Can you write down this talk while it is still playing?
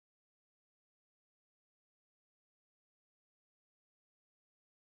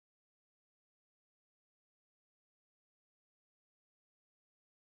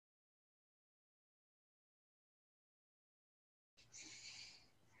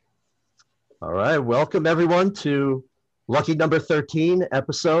All right, welcome everyone to lucky number 13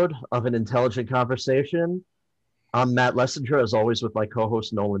 episode of An Intelligent Conversation. I'm Matt Lessinger, as always, with my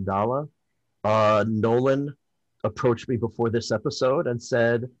co-host Nolan Dalla. Nolan approached me before this episode and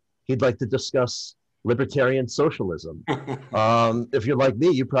said he'd like to discuss libertarian socialism. If you're like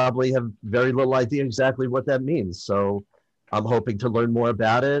me, you probably have very little idea exactly what that means. So I'm hoping to learn more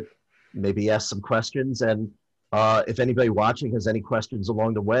about it, maybe ask some questions. And if anybody watching has any questions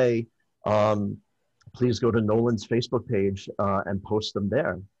along the way, please go to Nolan's Facebook page and post them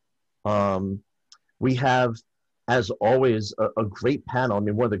there. We have, as always, a great panel. I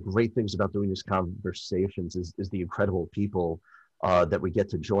mean, one of the great things about doing these conversations is the incredible people that we get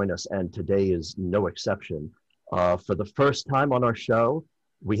to join us, and today is no exception. For the first time on our show,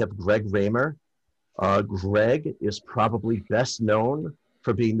 we have Greg Raymer. Greg is probably best known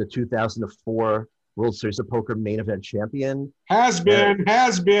for being the 2004 World Series of Poker main event champion. Has been.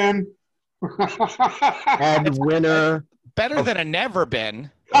 And winner. Better than a never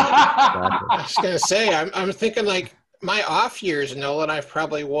been. I was going to say, I'm thinking like my off years, Nolan, I've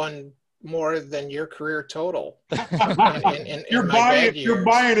probably won more than your career total. Your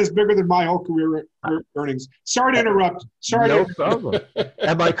buy-in is bigger than my whole career earnings. Sorry to interrupt. No problem.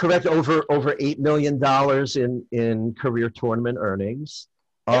 Am I correct? Over $8 million in career tournament earnings.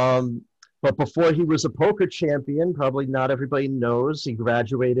 But before he was a poker champion, probably not everybody knows, he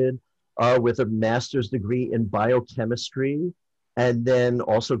graduated with a master's degree in biochemistry, and then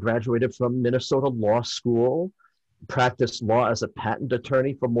also graduated from Minnesota Law School, practiced law as a patent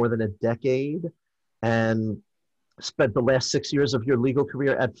attorney for more than a decade, and spent the last 6 years of your legal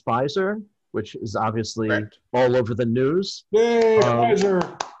career at Pfizer, which is obviously Correct. All over the news. Yay,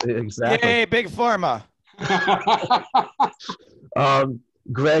 Pfizer! Exactly. Yay, big pharma.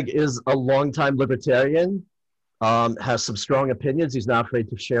 Greg is a longtime libertarian, has some strong opinions. He's not afraid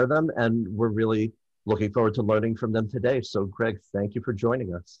to share them, and we're really looking forward to learning from them today. So, Greg, thank you for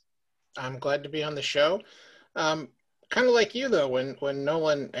joining us. I'm glad to be on the show. Kind of like you, though, when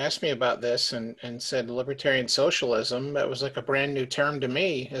Nolan asked me about this and said libertarian socialism, that was like a brand new term to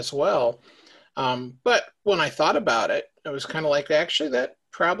me as well. But when I thought about it, it was kind of like, actually, that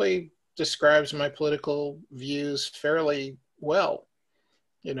probably describes my political views fairly well.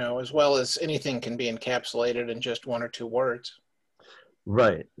 You know, as well as anything can be encapsulated in just one or two words.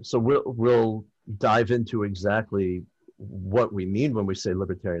 Right. So we'll dive into exactly what we mean when we say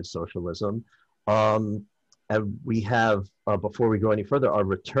libertarian socialism. And we have, before we go any further, our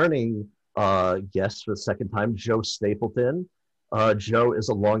returning guest for the second time, Joe Stapleton. Joe is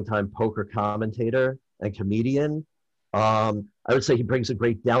a longtime poker commentator and comedian. I would say he brings a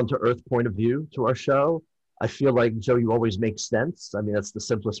great down-to-earth point of view to our show. I feel like, Joe, you always make sense. I mean, that's the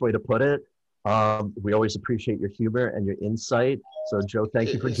simplest way to put it. We always appreciate your humor and your insight. So, Joe,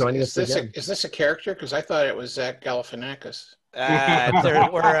 thank you for joining us again. Is this a character? Because I thought it was Zach Galifianakis.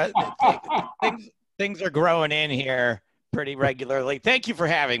 Things are growing in here pretty regularly. Thank you for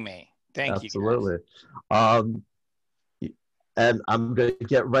having me. Thank you. Absolutely. And I'm going to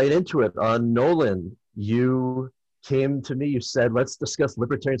get right into it. Nolan, you came to me, you said, let's discuss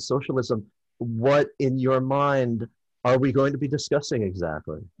libertarian socialism. What, in your mind, are we going to be discussing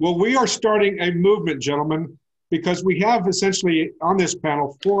exactly? Well, we are starting a movement, gentlemen, because we have essentially on this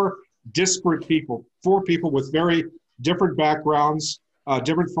panel four disparate people, four people with very different backgrounds,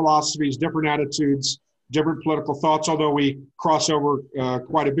 different philosophies, different attitudes, different political thoughts, although we cross over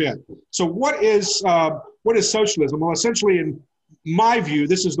quite a bit. So what is socialism? Well, essentially, in my view,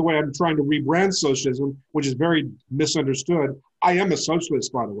 this is the way I'm trying to rebrand socialism, which is very misunderstood. I am a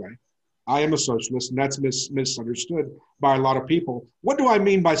socialist, by the way. I am a socialist, and that's misunderstood by a lot of people. What do I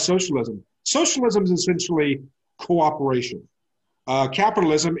mean by socialism? Socialism is essentially cooperation.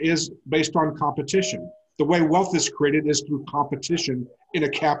 Capitalism is based on competition. The way wealth is created is through competition in a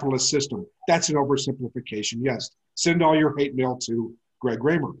capitalist system. That's an oversimplification, yes. Send all your hate mail to Greg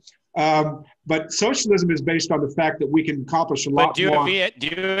Raymer. But socialism is based on the fact that we can accomplish a lot more.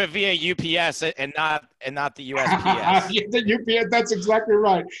 Do it via UPS and not the USPS. Yeah, the UPS, that's exactly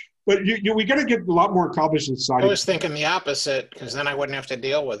right. But we're going to get a lot more accomplished in society. I was thinking the opposite, because then I wouldn't have to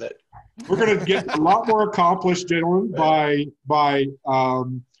deal with it. We're going to get a lot more accomplished, gentlemen, by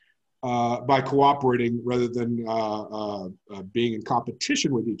cooperating rather than being in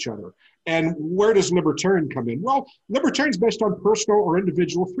competition with each other. And where does libertarian come in? Well, libertarian is based on personal or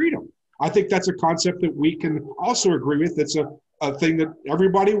individual freedom. I think that's a concept that we can also agree with. It's a thing that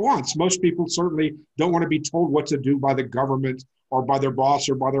everybody wants. Most people certainly don't want to be told what to do by the government or by their boss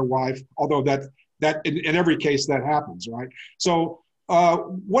or by their wife, although that in every case that happens, right? So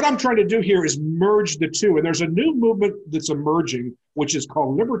what I'm trying to do here is merge the two. And there's a new movement that's emerging, which is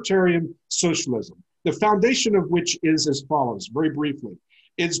called Libertarian Socialism, the foundation of which is as follows, very briefly.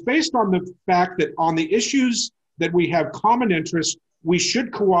 It's based on the fact that on the issues that we have common interest, we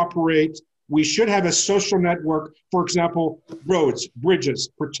should cooperate. We should have a social network, for example, roads, bridges,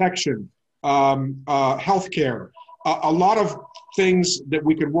 protection, healthcare, a lot of things that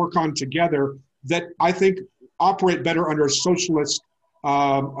we could work on together that I think operate better under a socialist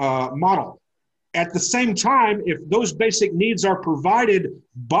model. At the same time, if those basic needs are provided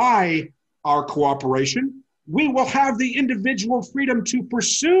by our cooperation, we will have the individual freedom to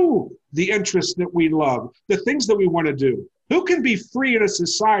pursue the interests that we love, the things that we want to do. Who can be free in a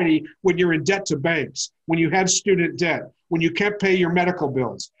society when you're in debt to banks, when you have student debt, when you can't pay your medical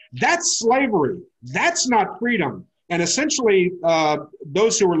bills? That's slavery. That's not freedom. And essentially,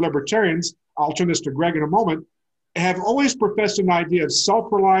 those who are libertarians, I'll turn this to Greg in a moment, have always professed an idea of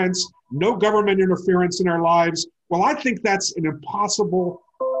self-reliance, no government interference in our lives. Well, I think that's an impossible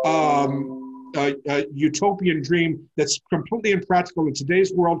utopian dream that's completely impractical in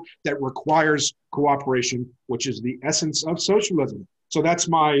today's world that requires cooperation, which is the essence of socialism. So that's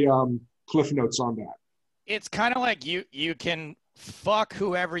my cliff notes on that. It's kind of like you can fuck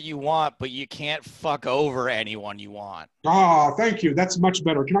whoever you want, but you can't fuck over anyone you want. Ah, thank you. That's much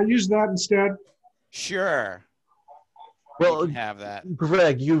better. Can I use that instead? Sure. Well, have that.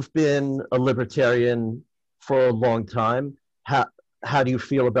 Greg, you've been a libertarian for a long time. How do you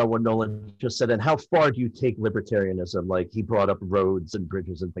feel about what Nolan just said, and how far do you take libertarianism? Like, he brought up roads and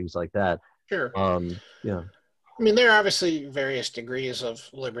bridges and things like that. Sure. Yeah. I mean, there are obviously various degrees of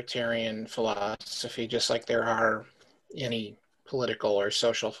libertarian philosophy, just like there are any political or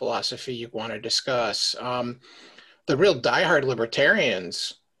social philosophy you want to discuss. The real diehard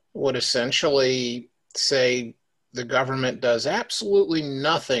libertarians would essentially say the government does absolutely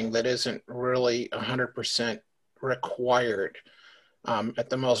nothing that isn't really 100% required at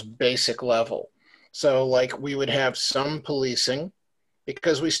the most basic level. So, like, we would have some policing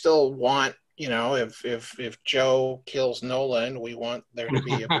because we still want, you know, if Joe kills Nolan, we want there to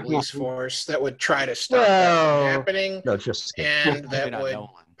be a police force that would try to stop that from happening. No, just and that would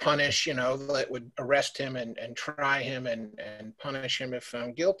punish, you know, that would arrest him and try him and punish him if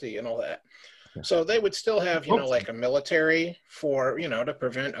found guilty and all that. So they would still have, you know, like a military for, you know, to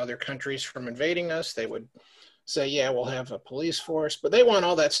prevent other countries from invading us. They would say, yeah, we'll have a police force, but they want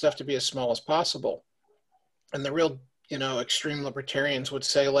all that stuff to be as small as possible. And the real, you know, extreme libertarians would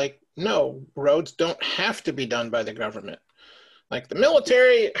say, like, no, roads don't have to be done by the government. Like the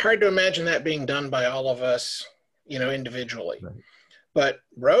military, hard to imagine that being done by all of us, you know, individually. Right. But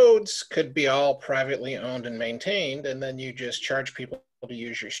roads could be all privately owned and maintained, and then you just charge people to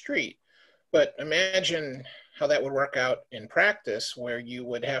use your street. But imagine how that would work out in practice, where you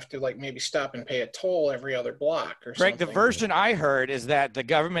would have to, like, maybe stop and pay a toll every other block or Greg, something. the version I heard is that the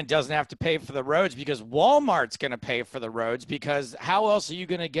government doesn't have to pay for the roads because Walmart's going to pay for the roads, because how else are you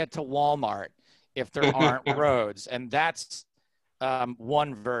going to get to Walmart if there aren't roads? And that's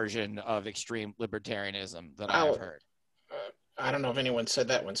one version of extreme libertarianism that I've heard. I don't know if anyone said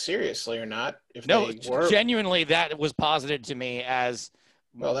that one seriously or not. If no, they were, genuinely, that was posited to me as...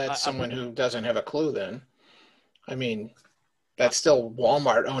 Well, that's someone who doesn't have a clue then. I mean, that's still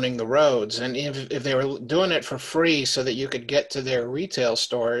Walmart owning the roads. And if they were doing it for free so that you could get to their retail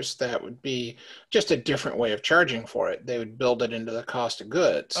stores, that would be just a different way of charging for it. They would build it into the cost of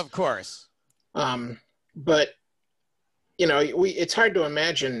goods. Of course. But, you know, it's hard to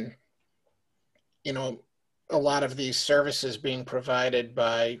imagine, you know, a lot of these services being provided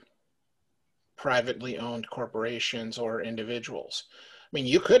by privately owned corporations or individuals. I mean,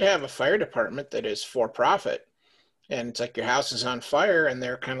 you could have a fire department that is for profit, and it's like your house is on fire and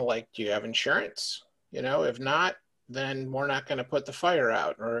they're kind of like, do you have insurance? You know, if not, then we're not going to put the fire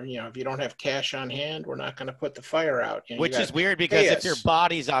out. Or, you know, if you don't have cash on hand, we're not going to put the fire out. You know, which is weird, because if your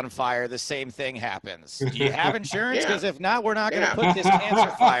body's on fire, the same thing happens. Do you have insurance? Because if not, we're not going to put this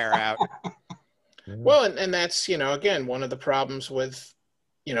cancer fire out. Well, and that's, you know, again, one of the problems with,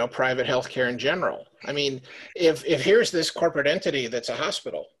 you know, private healthcare in general. I mean, if here's this corporate entity that's a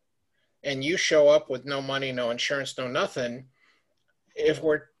hospital and you show up with no money, no insurance, no nothing, if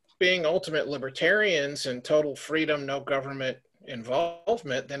we're being ultimate libertarians and total freedom, no government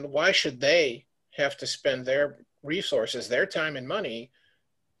involvement, then why should they have to spend their resources, their time and money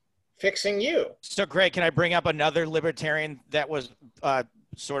fixing you? So, Greg, can I bring up another libertarian that was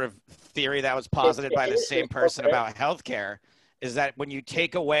sort of theory that was posited by the same person about healthcare? Is that when you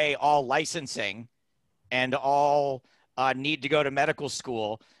take away all licensing and all need to go to medical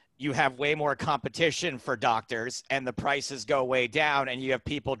school, you have way more competition for doctors and the prices go way down, and you have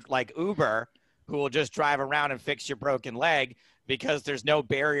people like Uber who will just drive around and fix your broken leg because there's no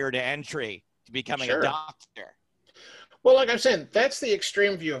barrier to entry to becoming a doctor. Well, like I'm saying, that's the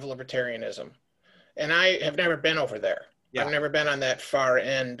extreme view of libertarianism. And I have never been over there. Yeah. I've never been on that far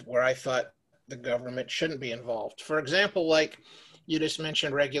end where I thought the government shouldn't be involved. For example, like you just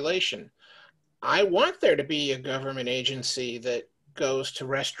mentioned regulation. I want there to be a government agency that goes to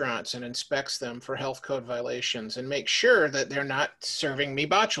restaurants and inspects them for health code violations and make sure that they're not serving me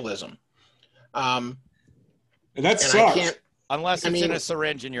botulism. And that sucks. Unless it's in a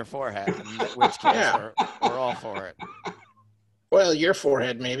syringe in your forehead, in which case we're all for it. Well, your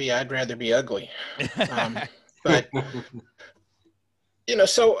forehead, maybe. I'd rather be ugly. But, you know,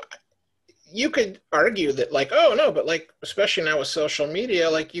 so you could argue that like, oh, no, but like, especially now with social media,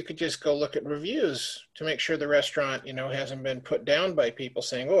 like you could just go look at reviews to make sure the restaurant, you know, hasn't been put down by people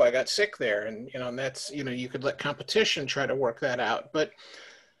saying, oh, I got sick there. And, you know, and that's, you know, you could let competition try to work that out. But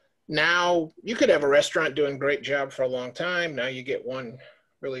now you could have a restaurant doing a great job for a long time. Now you get one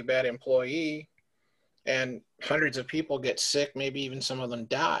really bad employee and hundreds of people get sick, maybe even some of them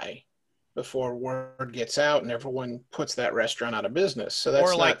die before word gets out and everyone puts that restaurant out of business. So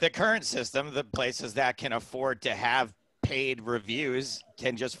that's or like the current system, the places that can afford to have paid reviews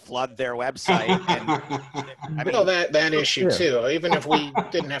can just flood their website. And, well, that issue too, even if we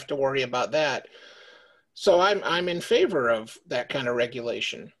didn't have to worry about that. So I'm in favor of that kind of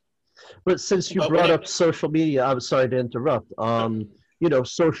regulation. But since you brought up social media, I'm sorry to interrupt. You know,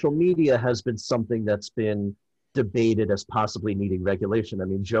 social media has been something that's been debated as possibly needing regulation. I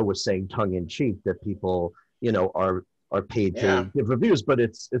mean, Joe was saying tongue in cheek that people, you know, are paid to give reviews, but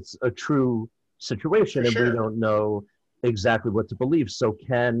it's a true situation, and we don't know exactly what to believe. So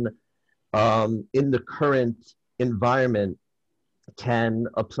can, in the current environment, can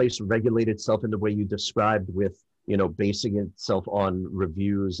a place regulate itself in the way you described with, you know, basing itself on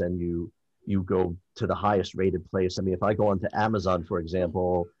reviews, and you go to the highest rated place? I mean, if I go onto Amazon, for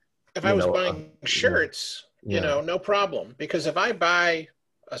example, if I was buying shirts, you know, no problem. Because if I buy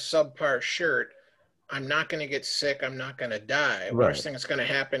a subpar shirt, I'm not going to get sick. I'm not going to die. Worst thing that's going to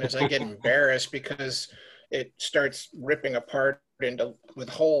happen is I get embarrassed because it starts ripping apart with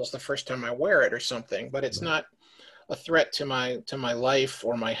holes the first time I wear it or something. But it's not a threat to my life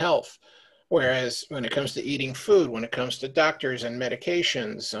or my health. Whereas when it comes to eating food, when it comes to doctors and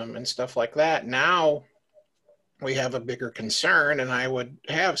medications and stuff like that, now we have a bigger concern, and I would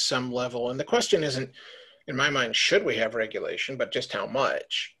have some level. And the question isn't, in my mind, should we have regulation, but just how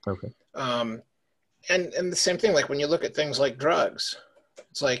much? Okay. And the same thing, like when you look at things like drugs,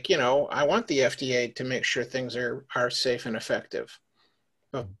 it's like, you know, I want the FDA to make sure things are safe and effective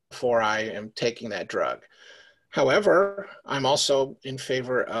before I am taking that drug. However, I'm also in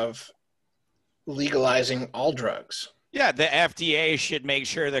favor of legalizing all drugs. Yeah, the FDA should make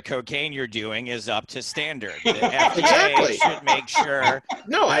sure the cocaine you're doing is up to standard. The FDA should make sure that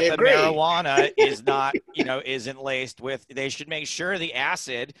the marijuana is not, you know, isn't laced with, they should make sure the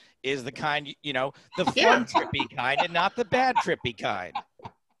acid is the kind, you know, the fun trippy kind and not the bad trippy kind.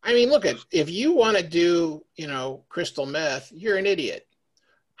 I mean, look, if you want to do, you know, crystal meth, you're an idiot.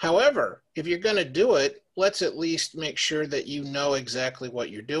 However, if you're going to do it, let's at least make sure that you know exactly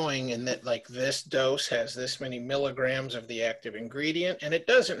what you're doing, and that like this dose has this many milligrams of the active ingredient, and it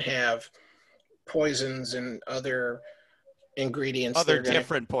doesn't have poisons and other ingredients. Other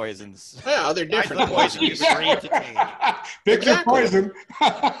different poisons. Yeah, other different poisons. Pick your poison.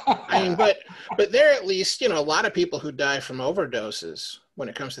 I mean, but there at least, you know, a lot of people who die from overdoses when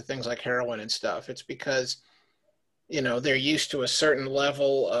it comes to things like heroin and stuff, it's because, you know, they're used to a certain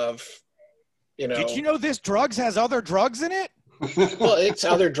level of, you know. Did you know this drugs has other drugs in it? Well, it's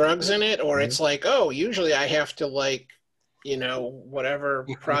other drugs in it, or it's like, oh, usually I have to, like, you know, whatever,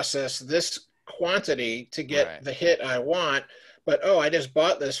 process this quantity to get the hit I want. But, oh, I just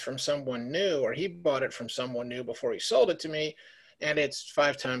bought this from someone new, or he bought it from someone new before he sold it to me, and it's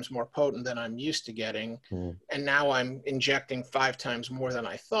 5 times more potent than I'm used to getting. And now I'm injecting 5 times more than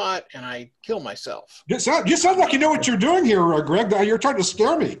I thought, and I kill myself. You sound like you know what you're doing here, Greg. You're trying to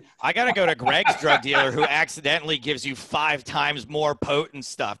scare me. I got to go to Greg's drug dealer who accidentally gives you 5 times more potent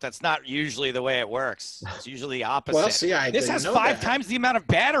stuff. That's not usually the way it works. It's usually the opposite. Well, see, this has 5 times the amount of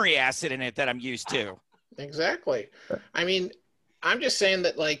battery acid in it that I'm used to. Exactly. I mean, I'm just saying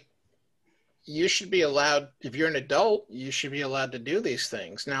that, like, you should be allowed, if you're an adult, you should be allowed to do these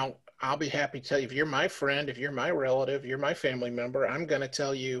things. Now, I'll be happy to tell you, if you're my friend, if you're my relative, you're my family member, I'm going to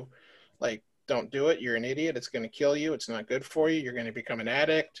tell you, like, don't do it. You're an idiot. It's going to kill you. It's not good for you. You're going to become an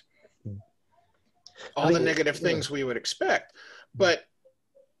addict. All the negative things we would expect. But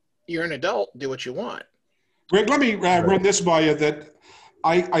you're an adult, do what you want. Greg, let me run this by you. That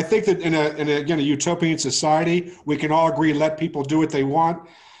I think that in a utopian society, we can all agree let people do what they want.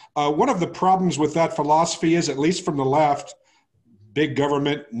 One of the problems with that philosophy is, at least from the left, big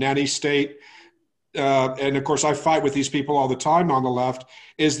government, nanny state, and of course I fight with these people all the time on the left,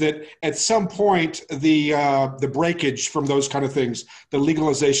 is that at some point the breakage from those kind of things, the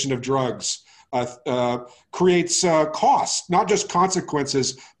legalization of drugs, creates costs, not just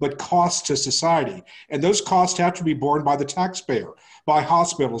consequences, but costs to society. And those costs have to be borne by the taxpayer, by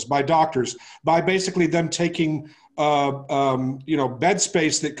hospitals, by doctors, by basically them taking bed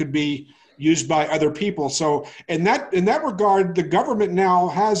space that could be used by other people. So in that regard, the government now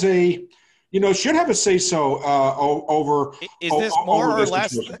has should have a say-so over. Is this more or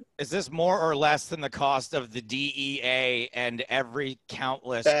less? Is this more or less than the cost of the DEA and every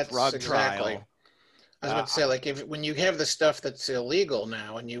countless drug trial? I was about to say, like, when you have the stuff that's illegal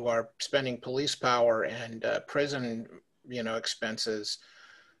now, and you are spending police power and prison, expenses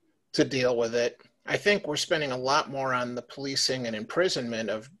to deal with it, I think we're spending a lot more on the policing and imprisonment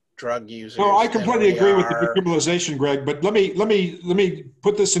of drug users. No, I completely agree with the decriminalization, Greg. But let me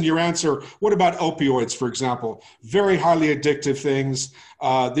put this in your answer. What about opioids, for example? Very highly addictive things.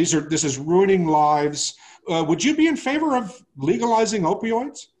 This is ruining lives. Would you be in favor of legalizing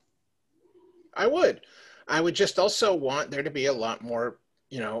opioids? I would. I would just also want there to be a lot more,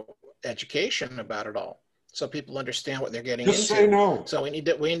 education about it all, so people understand what they're getting into. Just say no. So we need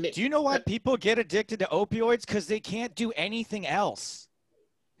to. Do you know why people get addicted to opioids? Because they can't do anything else.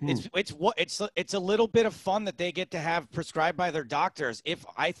 It's a little bit of fun that they get to have prescribed by their doctors. If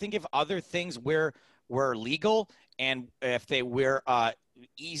other things were legal and if they were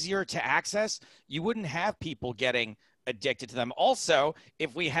easier to access, you wouldn't have people getting addicted to them. Also,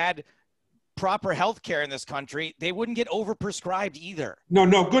 if we had proper health care in this country, they wouldn't get overprescribed either.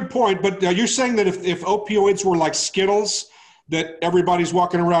 No, good point. But you're saying that if opioids were like Skittles, that everybody's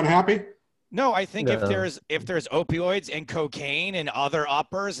walking around happy? No, I think if there's opioids and cocaine and other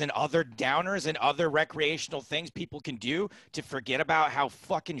uppers and other downers and other recreational things people can do to forget about how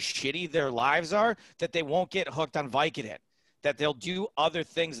fucking shitty their lives are, that they won't get hooked on Vicodin, that they'll do other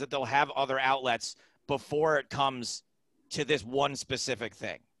things, that they'll have other outlets before it comes to this one specific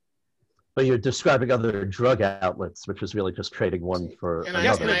thing. But you're describing other drug outlets, which is really just trading one for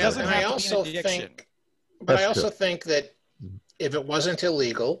another. I also think that if it wasn't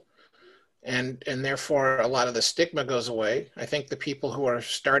illegal, and therefore a lot of the stigma goes away, I think the people who are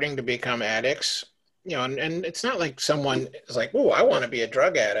starting to become addicts, and it's not like someone is like, oh, I want to be a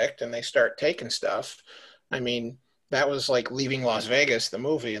drug addict, and they start taking stuff. I mean, that was like Leaving Las Vegas, the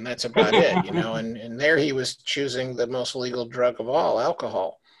movie, and that's about it, and there he was choosing the most legal drug of all,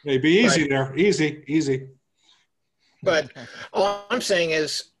 alcohol. Hey, be easy there. Easy. But all I'm saying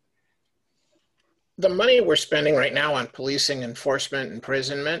is the money we're spending right now on policing, enforcement,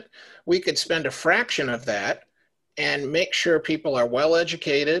 imprisonment, we could spend a fraction of that and make sure people are well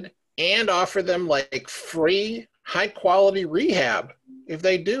educated and offer them like free, high quality rehab if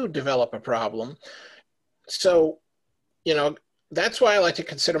they do develop a problem. So, that's why I like to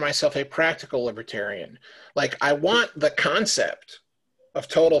consider myself a practical libertarian. Like, I want the concept of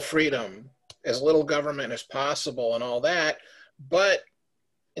total freedom, as little government as possible and all that. But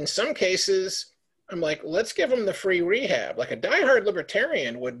in some cases, I'm like, let's give them the free rehab. Like a diehard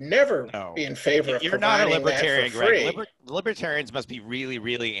libertarian would never be in favor of providing that for free. You're not a libertarian, Greg. Libertarians must be really,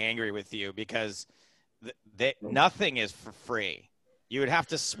 really angry with you because nothing is for free. You would have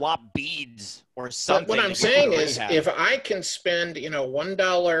to swap beads or something. But what I'm saying is, if I can spend,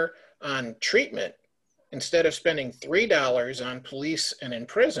 $1 on treatment instead of spending $3 on police and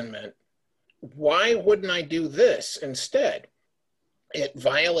imprisonment, why wouldn't I do this instead? It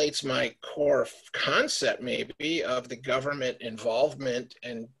violates my core concept, maybe, of the government involvement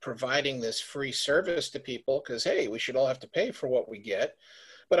and providing this free service to people because, hey, we should all have to pay for what we get.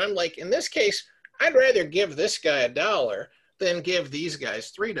 But I'm like, in this case, I'd rather give this guy $1 than give these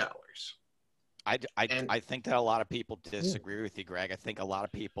guys $3. I think that a lot of people disagree with you, Greg. I think a lot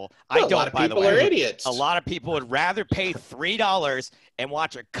of people, a lot of people are idiots. A lot of people would rather pay $3 and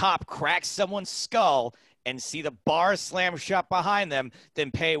watch a cop crack someone's skull and see the bar slam shut behind them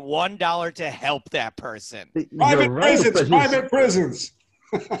than pay $1 to help that person. Private prisons.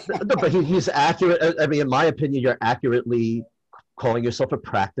 No, but he's accurate. I mean, in my opinion, you're accurately calling yourself a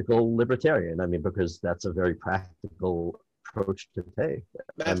practical libertarian. I mean, because that's a very practical approach to take.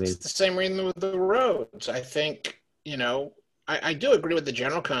 That's the same reason with the roads. I think, I do agree with the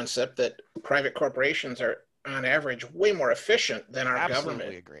general concept that private corporations are, on average, way more efficient than our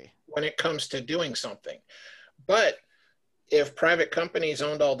government when it comes to doing something. But if private companies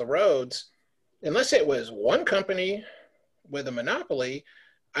owned all the roads, unless it was one company with a monopoly,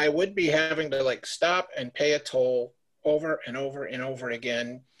 I would be having to like stop and pay a toll over and over and over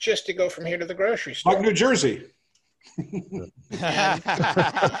again just to go from here to the grocery store. Like New Jersey. And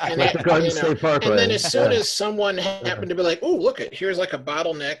Like the Garden you know, State Parkway. and then as soon as someone happened to be like, oh, look, here's like a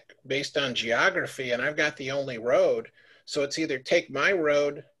bottleneck based on geography, and I've got the only road. So it's either take my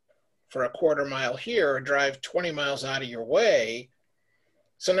road for a quarter mile here or drive 20 miles out of your way.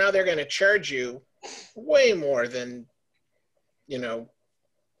 So now they're going to charge you way more than, you know,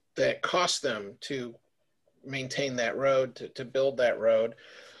 that cost them to maintain that road, to build that road.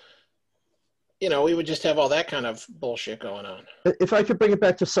 You know, we would just have all that kind of bullshit going on. If I could bring it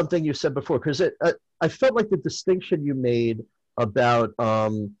back to something you said before, because I felt like the distinction you made about,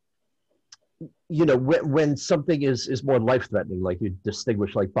 you know, when something is more life-threatening, like you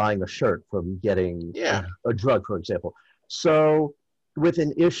distinguish like buying a shirt from getting a drug, for example. So with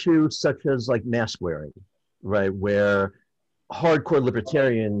an issue such as like mask wearing, right, where hardcore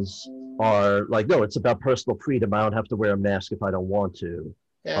libertarians are like, no, it's about personal freedom. I don't have to wear a mask if I don't want to.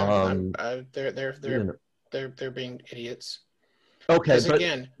 Yeah, they're being idiots. Okay, but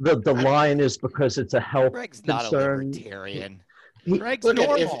again, the line is because it's a health Greg's concern. not a libertarian. Greg's Look,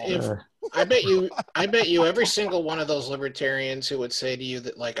 normal. if I bet you every single one of those libertarians who would say to you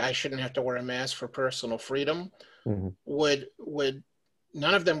that like I shouldn't have to wear a mask for personal freedom would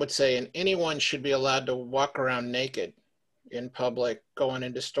none of them would say, and anyone should be allowed to walk around naked in public, going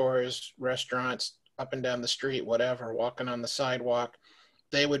into stores, restaurants, up and down the street, whatever, walking on the sidewalk.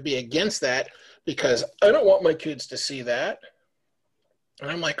 They would be against that because I don't want my kids to see that. And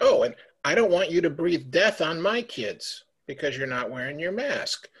I'm like, oh, and I don't want you to breathe death on my kids because you're not wearing your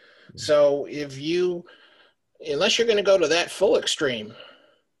mask. So unless you're going to go to that full extreme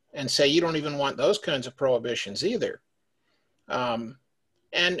and say you don't even want those kinds of prohibitions either. And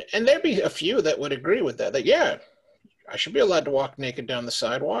there'd be a few that would agree with that, yeah, I should be allowed to walk naked down the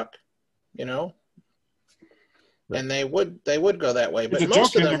sidewalk, you know? And they would go that way, but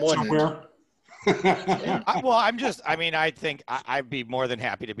most of them wouldn't. Yeah. I think I'd be more than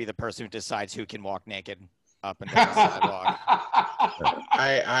happy to be the person who decides who can walk naked up and down the sidewalk.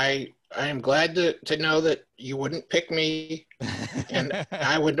 I am glad to know that you wouldn't pick me, and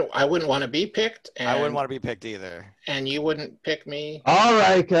I wouldn't want to be picked. And, I wouldn't want to be picked either. And you wouldn't pick me. All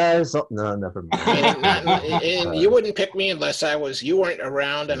right, guys. Oh, no, never mind. And you wouldn't pick me unless you weren't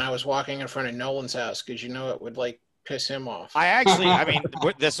around and I was walking in front of Nolan's house, because you know it would like piss him off.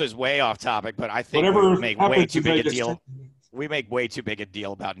 This was way off topic, but I think we make way too big a deal. We make way too big a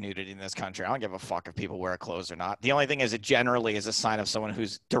deal about nudity in this country. I don't give a fuck if people wear clothes or not. The only thing is it generally is a sign of someone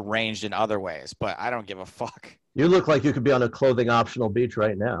who's deranged in other ways, but I don't give a fuck. You look like you could be on a clothing optional beach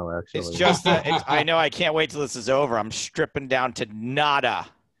right now, actually. It's just I know I can't wait till this is over. I'm stripping down to nada.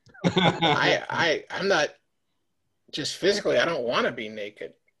 I'm not just physically, I don't want to be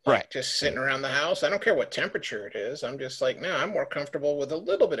naked. Right. Just sitting around the house. I don't care what temperature it is. I'm just like, no, I'm more comfortable with a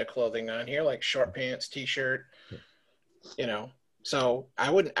little bit of clothing on here, like short pants, t-shirt, you know. So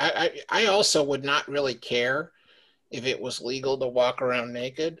I also would not really care if it was legal to walk around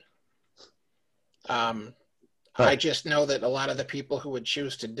naked. I just know that a lot of the people who would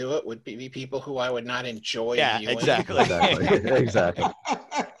choose to do it would be people who I would not enjoy viewing. Exactly. Exactly.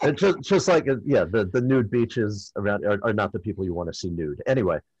 And just like, the nude beaches around are not the people you want to see nude.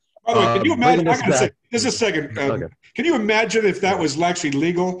 Anyway. By the way, can you imagine? I gotta say, just a second. Okay. Can you imagine if that was actually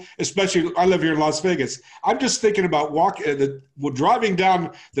legal? Especially, I live here in Las Vegas. I'm just thinking about driving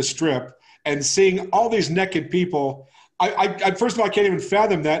down the strip and seeing all these naked people. I first of all, I can't even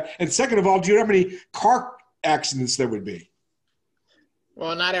fathom that. And second of all, do you know how many car accidents there would be?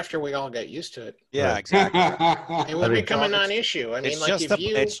 Well, not after we all get used to it. Yeah, exactly. It would become a non-issue. I mean,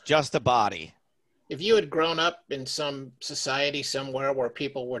 it's just a body. If you had grown up in some society somewhere where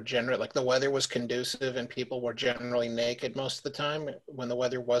people were generally, like the weather was conducive and people were generally naked most of the time when the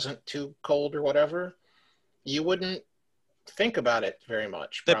weather wasn't too cold or whatever, you wouldn't think about it very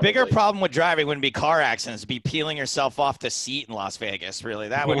much. The bigger problem with driving wouldn't be car accidents, it'd be peeling yourself off the seat in Las Vegas. Really,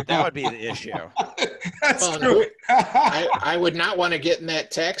 that would be the issue. That's true. I would not want to get in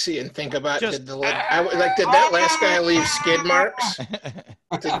that taxi and think about did that last guy leave skid marks?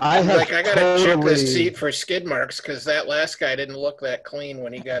 I gotta check this seat for skid marks because that last guy didn't look that clean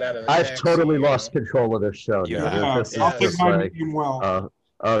when he got out of the taxi. I've totally lost control of this show. I'll think mine well.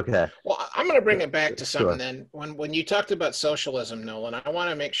 Okay. Well, I'm going to bring it back to something then. When you talked about socialism, Nolan, I want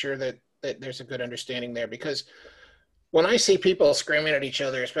to make sure that there's a good understanding there, because when I see people screaming at each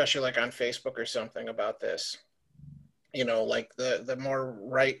other, especially like on Facebook or something about this, you know, like the more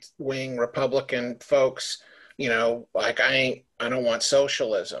right-wing Republican folks, like I don't want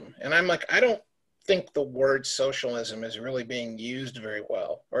socialism. And I'm like, I don't think the word socialism is really being used very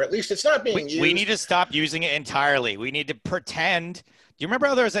well, or at least it's not being used. We need to stop using it entirely. We need to pretend. Do you remember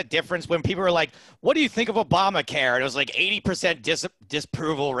how there was that difference when people were like, what do you think of Obamacare? And it was like 80%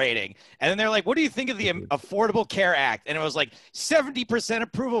 disapproval rating. And then they're like, what do you think of the Affordable Care Act? And it was like 70%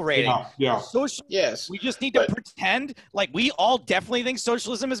 approval rating. Yeah. Yes. We just need to pretend like we all definitely think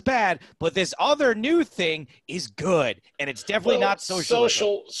socialism is bad, but this other new thing is good. And it's definitely not socialism.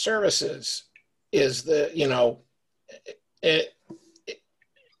 Social services is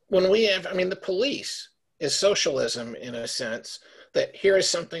when we have, the police is socialism in a sense, that here is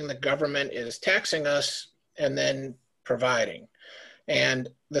something the government is taxing us and then providing. And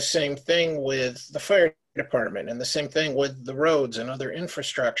the same thing with the fire department, and the same thing with the roads and other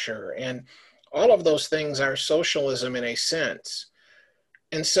infrastructure. And all of those things are socialism in a sense.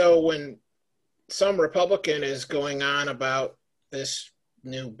 And so when some Republican is going on about this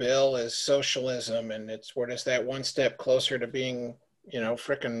new bill is socialism, and we're just that one step closer to being,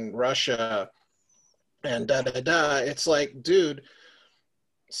 frickin' Russia and it's like, dude,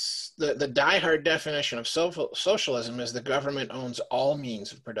 the diehard definition of socialism is the government owns all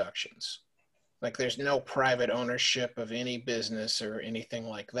means of productions. Like there's no private ownership of any business or anything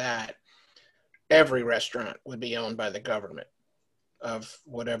like that. Every restaurant would be owned by the government of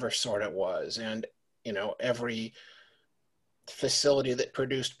whatever sort it was. And, every facility that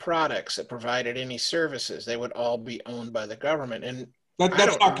produced products, that provided any services, they would all be owned by the government. And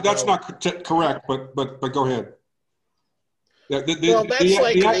that's not correct, but go ahead. When you go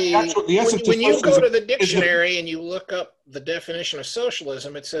to the dictionary and you look up the definition of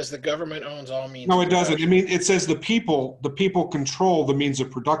socialism, it says the government owns all means. No, it doesn't. It says the people control the means of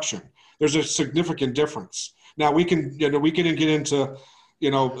production. There's a significant difference. Now we can get into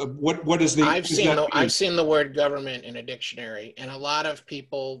what is the. I've seen the word government in a dictionary, and a lot of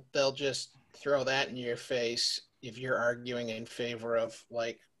people, they'll just throw that in your face if you're arguing in favor of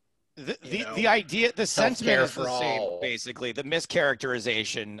the idea, the sentiment is the same, basically. The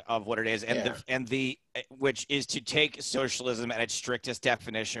mischaracterization of what it is, which is to take socialism at its strictest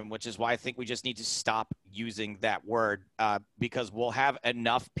definition, which is why I think we just need to stop using that word, because we'll have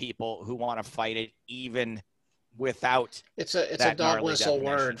enough people who want to fight it even without. It's a dog whistle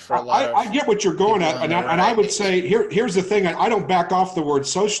word for a lot. I get what you're going at, and I would say here's the thing: I don't back off the word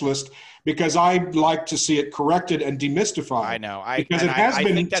socialist, because I like to see it corrected and demystified. I know. I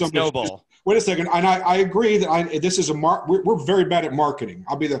think that's noble. Wait a second. And I agree that this is we're very bad at marketing.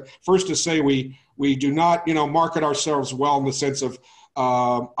 I'll be the first to say we do not, market ourselves well in the sense of,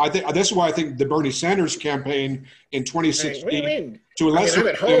 I think this is why I think the Bernie Sanders campaign in 2016. What do you mean? To a lesser I'm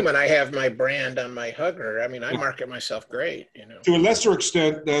at home and I have my brand on my hugger. I market myself great, To a lesser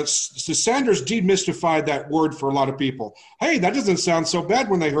extent, Sanders demystified that word for a lot of people. Hey, that doesn't sound so bad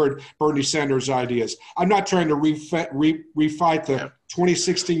when they heard Bernie Sanders' ideas. I'm not trying to refight the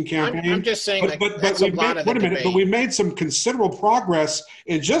 2016 campaign. I'm just saying that's a lot of the debate. But we made some considerable progress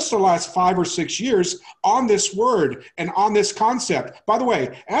in just the last 5 or 6 years on this word and on this concept. By the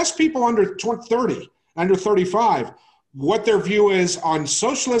way, ask people under 30, under 35, what their view is on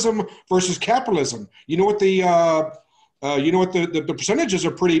socialism versus capitalism. You know what the percentages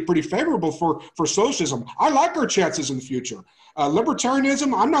are pretty favorable for socialism. I like our chances in the future.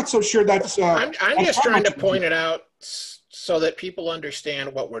 Libertarianism, I'm not so sure that's. I'm just trying to point it out so that people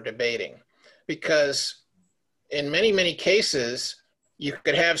understand what we're debating, because in many cases you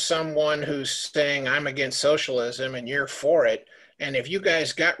could have someone who's saying I'm against socialism and you're for it. And if you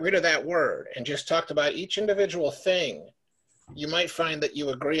guys got rid of that word and just talked about each individual thing, you might find that you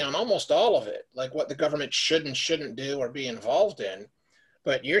agree on almost all of it, like what the government should and shouldn't do or be involved in.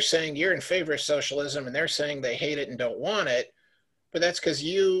 But you're saying you're in favor of socialism and they're saying they hate it and don't want it. But that's because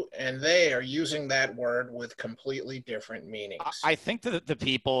you and they are using that word with completely different meanings. I think that the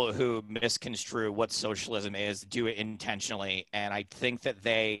people who misconstrue what socialism is do it intentionally. And I think that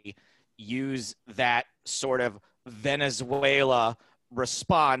they use that sort of Venezuela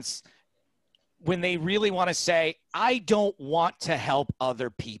response when they really want to say, I don't want to help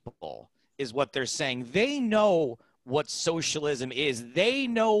other people, is what they're saying. They know what socialism is. They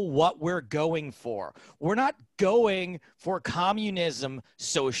know what we're going for. We're not going for communism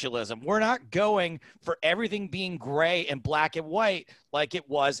socialism. We're not going for everything being gray and black and white like it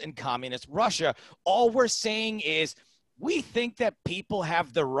was in communist Russia. All we're saying is we think that people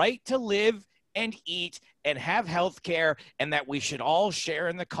have the right to live and eat and have health care, and that we should all share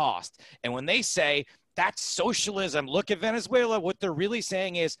in the cost. And when they say that's socialism, look at Venezuela, what they're really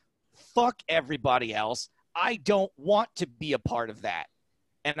saying is fuck everybody else. I don't want to be a part of that.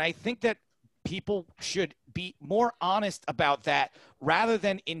 And I think that people should be more honest about that rather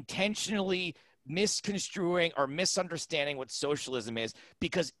than intentionally misconstruing or misunderstanding what socialism is,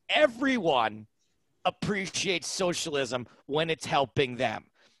 because everyone appreciates socialism when it's helping them.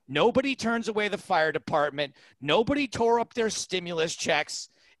 Nobody turns away the fire department. Nobody tore up their stimulus checks.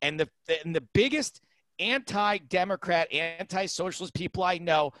 And the biggest anti-democrat, anti-socialist people I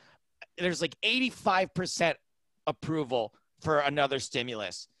know, there's like 85% approval for another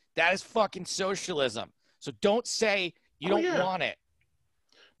stimulus. That is fucking socialism. So don't say you don't want it.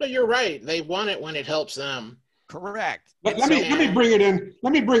 No, you're right. They want it when it helps them. Correct. But let me bring it in.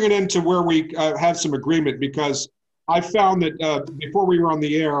 Let me bring it into where we have some agreement, because I found that before we were on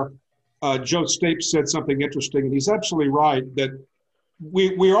the air, Joe Stapleton said something interesting, and he's absolutely right that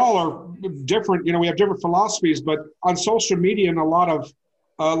we all are different. You know, we have different philosophies, but on social media and a lot of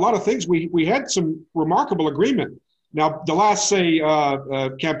things, we had some remarkable agreement. Now, the last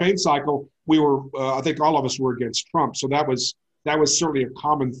campaign cycle, we were I think all of us were against Trump, so that was certainly a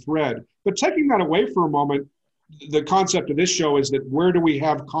common thread. But taking that away for a moment, the concept of this show is that where do we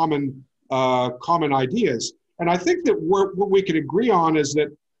have common ideas? And I think that what we can agree on is that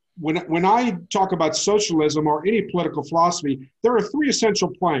when I talk about socialism or any political philosophy, there are three essential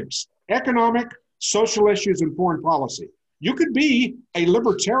planks: economic, social issues, and foreign policy. You could be a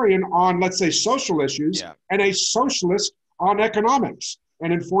libertarian on, let's say, social issues and a socialist on economics,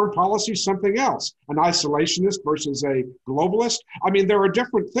 and in foreign policy, something else, an isolationist versus a globalist. I mean, there are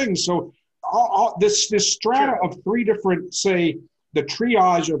different things. So this strata of three different, say, the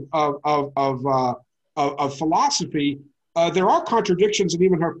triage of philosophy, there are contradictions and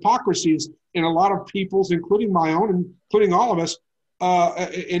even hypocrisies in a lot of people's, including my own, including all of us,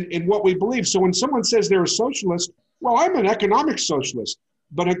 in what we believe. So when someone says they're a socialist, well, I'm an economic socialist.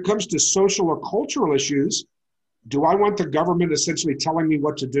 But when it comes to social or cultural issues, do I want the government essentially telling me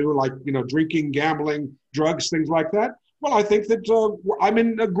what to do, like, you know, drinking, gambling, drugs, things like that? Well, I think that I'm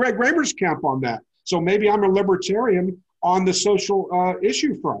in Greg Raymer's camp on that. So maybe I'm a libertarian on the social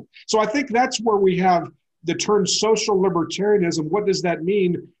issue front. So I think that's where we have the term social libertarianism. What does that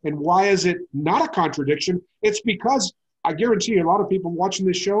mean? And why is it not a contradiction? It's because I guarantee you a lot of people watching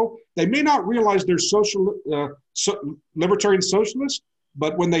this show, they may not realize they're libertarian socialists,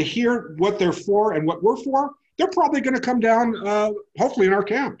 but when they hear what they're for and what we're for, they're probably going to come down, hopefully, in our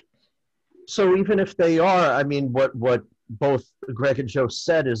camp. So even if they are, I mean, what both Greg and Joe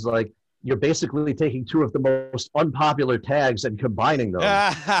said is like, you're basically taking two of the most unpopular tags and combining them.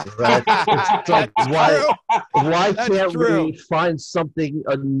 Right? It's like, why can't we find something,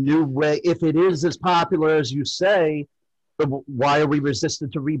 a new way? If it is as popular as you say, why are we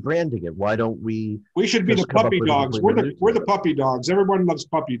resistant to rebranding it? Why don't we? We should be the puppy dogs. We're the puppy dogs. Everyone loves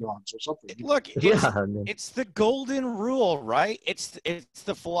puppy dogs or something. Look, it's the golden rule, right? It's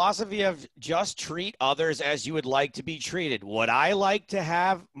the philosophy of just treat others as you would like to be treated. Would I like to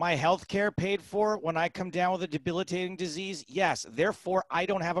have my health care paid for when I come down with a debilitating disease? Yes. Therefore, I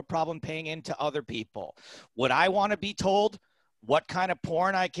don't have a problem paying into other people. Would I want to be told what kind of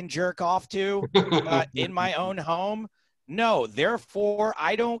porn I can jerk off to in my own home? No, therefore,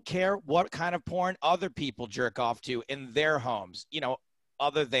 I don't care what kind of porn other people jerk off to in their homes, you know,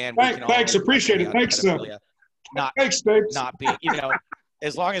 other than thanks, appreciate it. Thanks, not be, you know,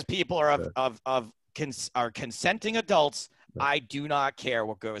 as long as people are are consenting adults, I do not care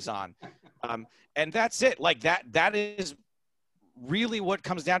what goes on. And that's it. Like that is really what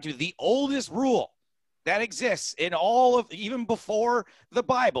comes down to the oldest rule that exists in all of, even before the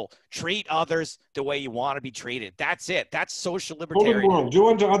Bible. Treat others the way you want to be treated. That's it. That's social libertarianism. Golden rule. Do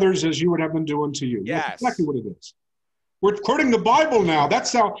unto others as you would have them do unto you. Yes. That's exactly what it is. We're quoting the Bible now.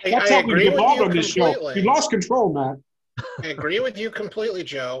 That's how we evolved on this show. You lost control, Matt. I agree with you completely,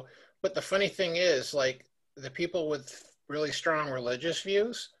 Joe. But the funny thing is, like, the people with really strong religious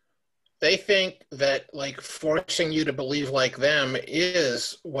views, they think that, like, forcing you to believe like them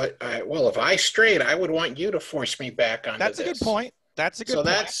is what if I strayed, I would want you to force me back onto this. That's a good point. That's a good point.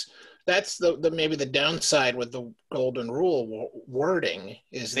 So that's the maybe the downside with the golden rule wording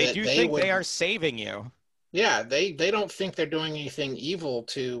is they think they are saving you. Yeah, they don't think they're doing anything evil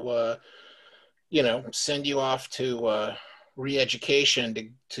to send you off to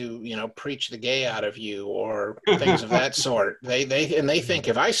re-education to preach the gay out of you or things of that sort. They think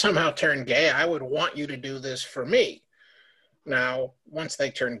if I somehow turn gay, I would want you to do this for me. Now, once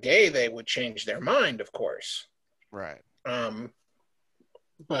they turn gay, they would change their mind, of course. Right.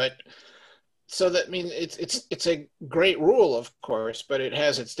 But So that it's a great rule, of course, but it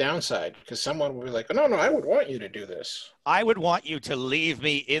has its downside because someone will be like, no, I would want you to do this. I would want you to leave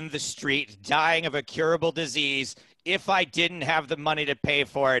me in the street dying of a curable disease if I didn't have the money to pay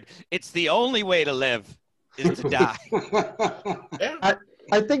for it. It's the only way to live is to die. Yeah.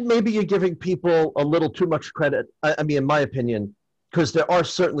 I think maybe you're giving people a little too much credit. I mean, in my opinion, because there are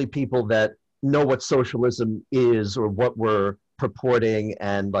certainly people that know what socialism is or what we're purporting,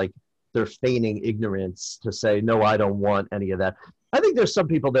 and like they're feigning ignorance to say, no, I don't want any of that. I think there's some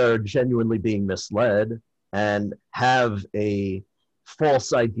people that are genuinely being misled and have a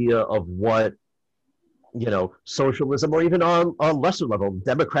false idea of what, socialism, or even on lesser level,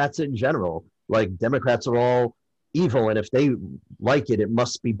 Democrats in general. Like, Democrats are all evil, and if they like it, it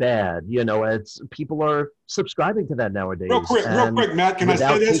must be bad. It's people are subscribing to that nowadays. Real quick, Matt, can I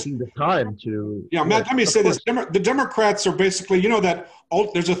say this? Taking the time to. Yeah, Matt, let me say this. The Democrats are basically,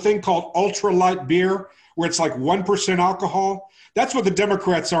 there's a thing called ultra-light beer where it's like 1% alcohol. That's what the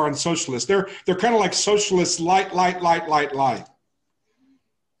Democrats are on socialists. They're kind of like socialists, light.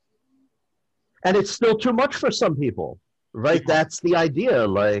 And it's still too much for some people, right? That's the idea.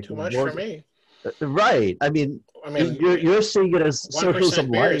 Like, too much for me. Right. I mean, you're seeing it as socialism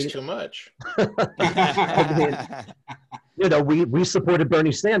beer light. Is too much. I mean, we supported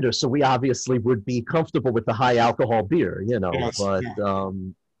Bernie Sanders, so we obviously would be comfortable with the high alcohol beer, Yes, but yeah. Well,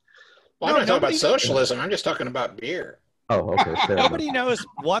 I'm not talking about socialism. I'm just talking about beer. Oh, okay. Nobody knows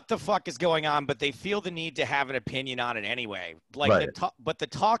what the fuck is going on, but they feel the need to have an opinion on it anyway. Like, right. But the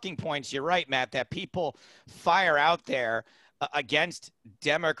talking points, you're right, Matt, that people fire out there against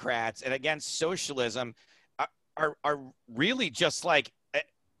Democrats and against socialism are really just like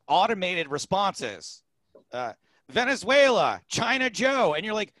automated responses. Venezuela, China Joe, and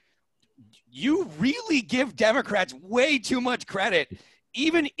you're like, you really give Democrats way too much credit.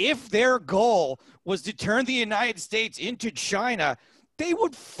 Even if their goal was to turn the United States into China, they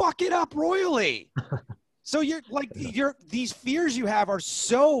would fuck it up royally. So these fears you have are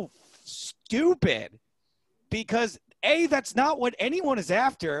so stupid because A, that's not what anyone is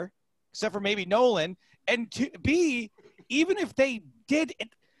after, except for maybe Nolan. And B, even if they did,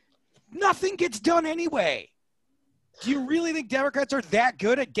 nothing gets done anyway. Do you really think Democrats are that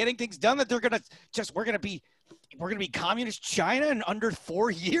good at getting things done that they're we're gonna be communist China in under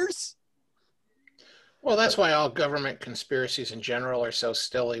 4 years? Well, that's why all government conspiracies in general are so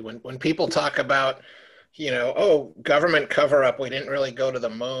silly. When people talk about, government cover up, we didn't really go to the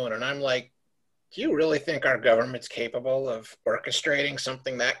moon, and I'm like, do you really think our government's capable of orchestrating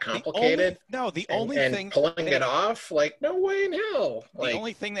something that complicated? The only thing pulling it off, like, no way in hell. The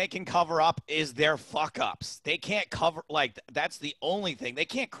only thing they can cover up is their fuck ups. They can't cover, that's the only thing. They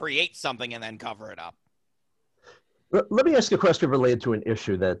can't create something and then cover it up. Let me ask you a question related to an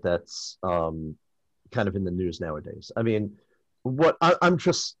issue that's kind of in the news nowadays. I mean, I'm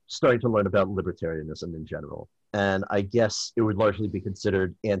just starting to learn about libertarianism in general, and I guess it would largely be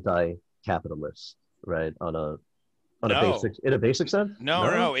considered anti-capitalist, right? In a basic sense.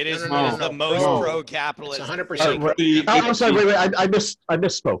 No. It is the most pro-capitalist. It's 100%. I'm sorry. Wait. I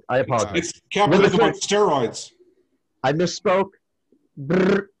misspoke. I apologize. It's capitalism on steroids. I misspoke.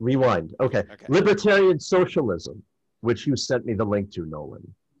 Rewind. Okay. Libertarian socialism, which you sent me the link to,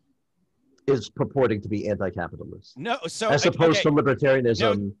 Nolan, is purporting to be anti-capitalist. No, so as opposed to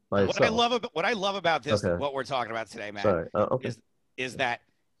libertarianism by what itself. What I love about this, what we're talking about today, Matt, is that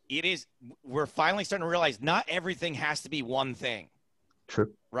we're finally starting to realize not everything has to be one thing.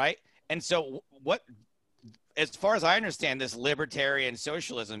 True. Right? And so as far as I understand this libertarian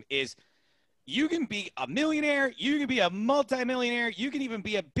socialism is, you can be a millionaire, you can be a multimillionaire, you can even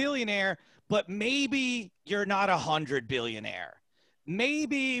be a billionaire, but maybe you're not 100 billionaire.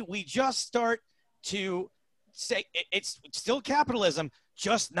 Maybe we just start to say it's still capitalism,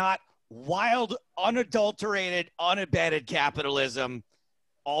 just not wild, unadulterated, unabetted capitalism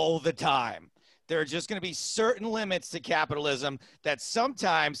all the time. There are just going to be certain limits to capitalism that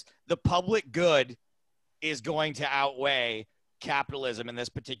sometimes the public good is going to outweigh capitalism in this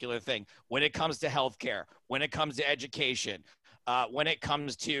particular thing. When it comes to healthcare, when it comes to education, when it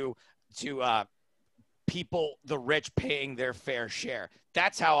comes to people, the rich paying their fair share.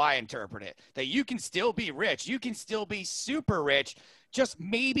 That's how I interpret it. That you can still be rich. You can still be super rich. Just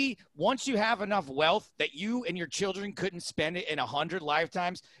maybe once you have enough wealth that you and your children couldn't spend it in 100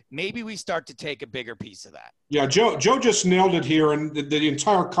 lifetimes, maybe we start to take a bigger piece of that. Yeah, Joe just nailed it here. And the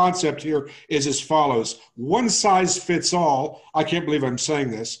entire concept here is as follows. One size fits all. I can't believe I'm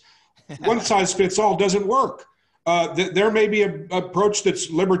saying this. One size fits all doesn't work. There may be an approach that's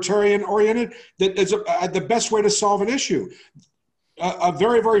libertarian oriented that is the best way to solve an issue. a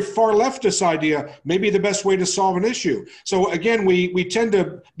very, very far leftist idea may be the best way to solve an issue. So again, we tend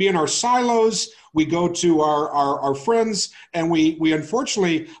to be in our silos. We go to our friends, and we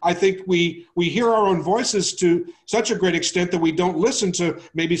unfortunately, I think we hear our own voices to such a great extent that we don't listen to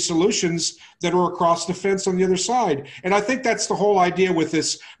maybe solutions that are across the fence on the other side. And I think that's the whole idea with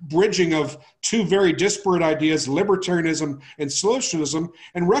this bridging of two very disparate ideas, libertarianism and socialism,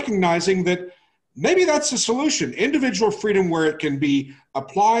 and recognizing that maybe that's the solution. Individual freedom where it can be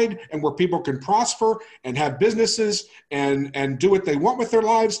applied and where people can prosper and have businesses and do what they want with their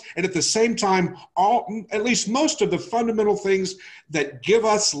lives. And at the same time, at least most of the fundamental things that give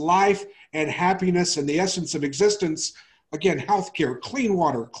us life and happiness and the essence of existence, again, healthcare, clean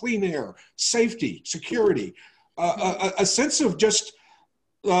water, clean air, safety, security, a sense of just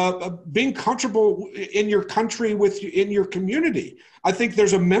being comfortable in your country, in your community. I think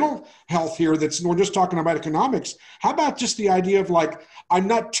there's a mental health here we're just talking about economics. How about just the idea of like, I'm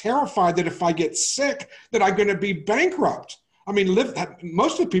not terrified that if I get sick, that I'm going to be bankrupt. I mean,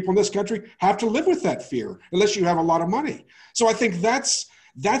 most of the people in this country have to live with that fear unless you have a lot of money. So I think that's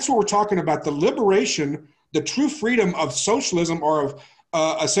what we're talking about, the liberation, the true freedom of socialism, or of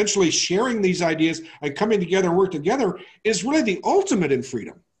essentially sharing these ideas and coming together and work together, is really the ultimate in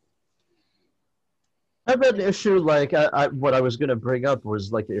freedom. I have an issue like what I was going to bring up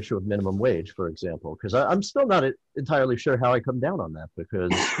was like the issue of minimum wage, for example, because I'm still not entirely sure how I come down on that,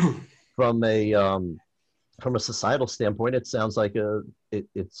 because from a societal standpoint, it sounds like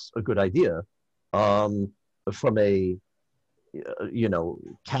it's a good idea. From a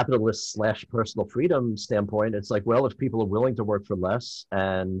capitalist / personal freedom standpoint, it's like, well, if people are willing to work for less,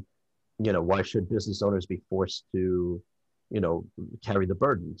 and why should business owners be forced to carry the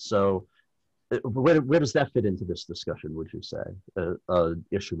burden? So where does that fit into this discussion, would you say, an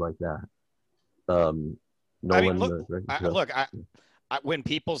issue like that? Nolan, I mean, when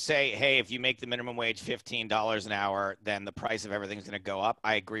people say, hey, if you make the minimum wage $15 an hour, then the price of everything's going to go up,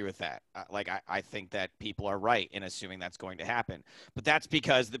 I agree with that. I think that people are right in assuming that's going to happen. But that's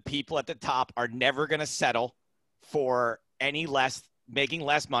because the people at the top are never going to settle for making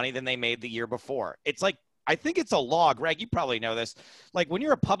less money than they made the year before. It's like, I think it's a law, Greg, you probably know this. Like, when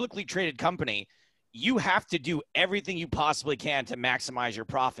you're a publicly traded company, you have to do everything you possibly can to maximize your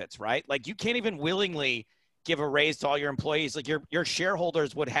profits, right? Like, you can't even willingly give a raise to all your employees. Like, your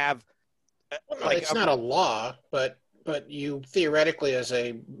shareholders would have it's not a law, but you theoretically, as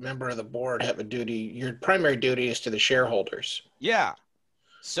a member of the board, have a duty. Your primary duty is to the shareholders. Yeah.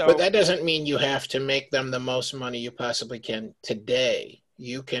 But that doesn't mean you have to make them the most money you possibly can today.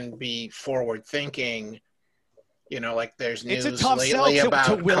 You can be forward thinking. Like there's news lately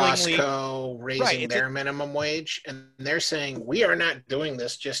about Costco raising their minimum wage, and they're saying we are not doing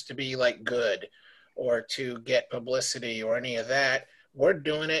this just to be like good or to get publicity or any of that. We're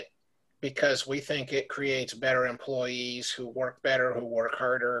doing it because we think it creates better employees who work better, who work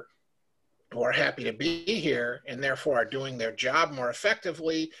harder, who are happy to be here, and therefore are doing their job more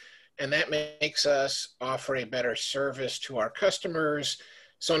effectively. And that makes us offer a better service to our customers.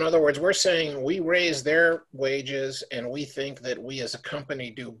 So in other words, we're saying we raise their wages, and we think that we as a company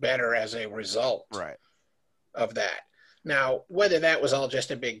do better as a result of that. Now, whether that was all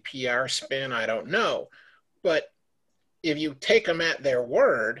just a big PR spin, I don't know. But if you take them at their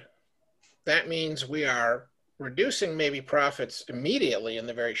word, that means we are reducing maybe profits immediately in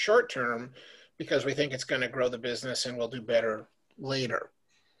the very short term because we think it's going to grow the business and we'll do better later.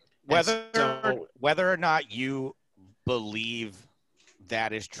 Whether or not you believe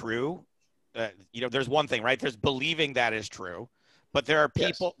that is true, there's one thing, right? There's believing that is true, but there are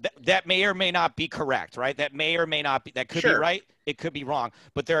people that may or may not be correct, right? That may or may not be, that could be right, it could be wrong,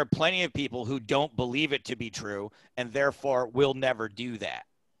 but there are plenty of people who don't believe it to be true and therefore will never do that.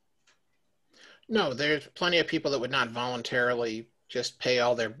 No, there's plenty of people that would not voluntarily just pay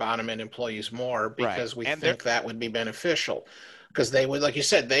all their bottom end employees more because we think that would be beneficial. Because they would, like you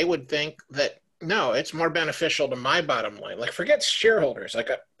said, they would think that, no, it's more beneficial to my bottom line. Like, forget shareholders. Like,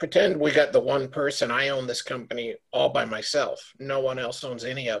 pretend we got the one person, I own this company all by myself. No one else owns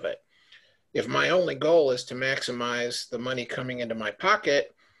any of it. If my only goal is to maximize the money coming into my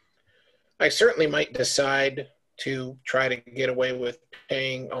pocket, I certainly might decide to try to get away with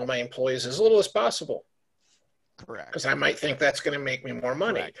paying all my employees as little as possible. Correct. Because I might think that's going to make me more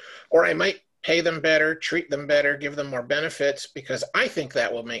money. Correct. Or I might pay them better, treat them better, give them more benefits because I think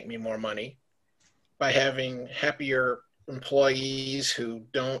that will make me more money by having happier employees who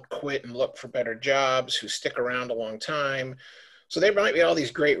don't quit and look for better jobs, who stick around a long time. So there might be all these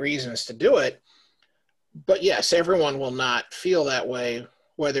great reasons to do it. But yes, everyone will not feel that way,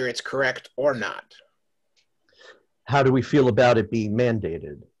 whether it's correct or not. how do we feel about it being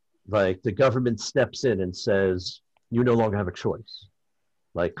mandated? Like the government steps in and says, you no longer have a choice.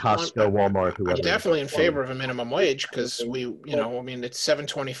 Like Costco, Walmart, I'm whoever. definitely in favor of a minimum wage because I mean, it's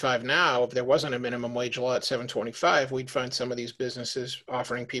 $7.25 now. If there wasn't a minimum wage law at $7.25, we'd find some of these businesses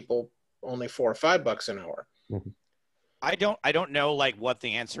offering people only $4 or $5 an hour. Mm-hmm. I don't know like what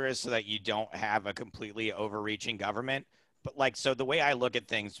the answer is so that you don't have a completely overreaching government. But like, so the way I look at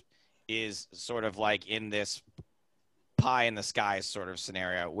things is sort of like in this pie in the sky sort of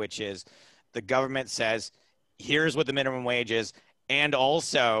scenario, which is the government says, here's what the minimum wage is. And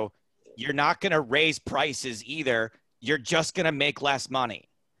also you're not going to raise prices either. You're just going to make less money.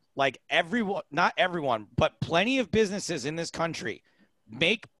 Like everyone, not everyone, but plenty of businesses in this country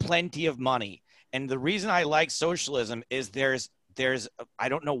make plenty of money. And the reason I like socialism is there's I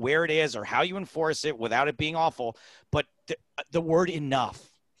don't know where it is or how you enforce it without it being awful, but the word enough,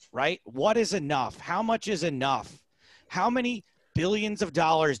 right? What is enough? How much is enough? How many billions of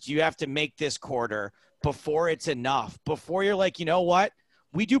dollars do you have to make this quarter before it's enough? Before you're like, you know what?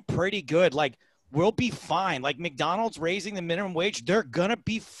 We do pretty good. Like we'll be fine. Like McDonald's raising the minimum wage, they're going to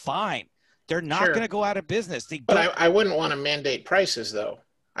be fine. They're not going to go out of business. But I wouldn't want to mandate prices though.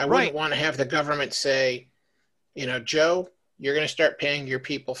 I wouldn't want to have the government say, you know, Joe, you're going to start paying your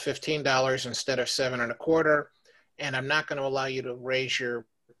people $15 instead of $7.25, and I'm not going to allow you to raise your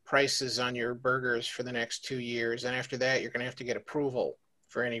prices on your burgers for the next 2 years. And after that, you're going to have to get approval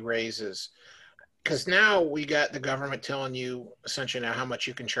for any raises. Because now we got the government telling you essentially now how much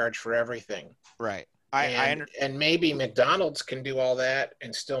you can charge for everything. Right. And maybe McDonald's can do all that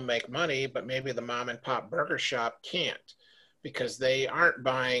and still make money, but maybe the mom and pop burger shop can't, because they aren't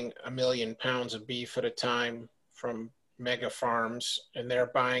buying 1 million pounds of beef at a time from mega farms, and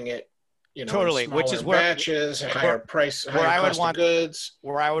they're buying it, you know, totally, in smaller which is where batches, higher price, higher cost of goods.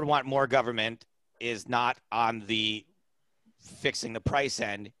 Where I would want more government is not on the fixing the price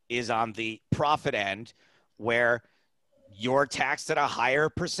end, is on the profit end, where you're taxed at a higher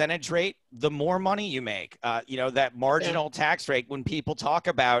percentage rate, the more money you make. You know, that marginal tax rate, when people talk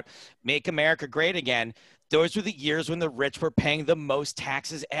about make America great again, those were the years when the rich were paying the most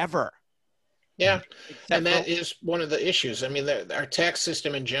taxes ever. Yeah, and that is one of the issues. I mean, our tax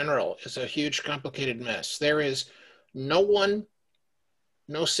system in general is a huge, complicated mess. There is no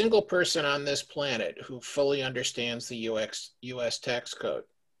single person on this planet who fully understands the U.S. tax code.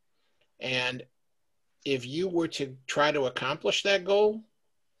 And if you were to try to accomplish that goal,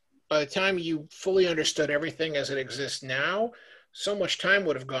 by the time you fully understood everything as it exists now, so much time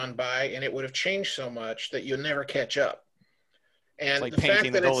would have gone by and it would have changed so much that you'll never catch up. And it's like the painting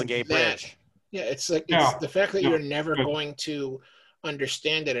fact that the Golden Gate Bridge. Yeah, it's like it's the fact that you're never going to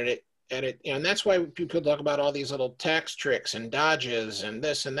understand it and that's why people talk about all these little tax tricks and dodges and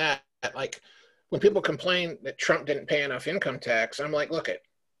this and that. Like when people complain that Trump didn't pay enough income tax, I'm like, look,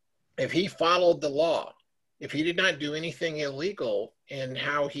 if he followed the law, if he did not do anything illegal in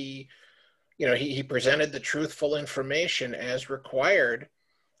how he presented the truthful information as required,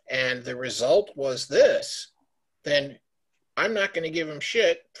 and the result was this, then I'm not going to give him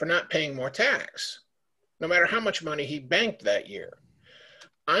shit for not paying more tax, no matter how much money he banked that year.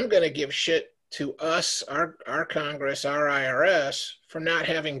 I'm going to give shit to us, our Congress, our IRS, for not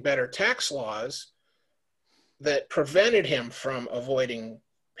having better tax laws that prevented him from avoiding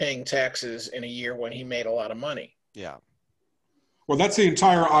paying taxes in a year when he made a lot of money. Yeah. Well, that's the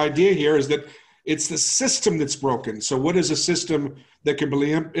entire idea here, is that it's the system that's broken. So what is a system that can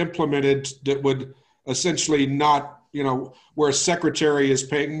be implemented that would essentially not, you know, where a secretary is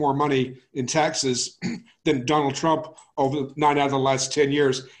paying more money in taxes than Donald Trump over 9 out of the last 10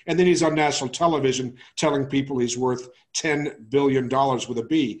 years. And then he's on national television telling people he's worth $10 billion with a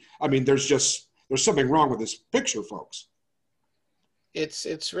B. I mean, there's something wrong with this picture, folks.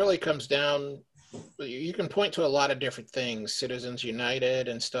 It's really comes down, you can point to a lot of different things, Citizens United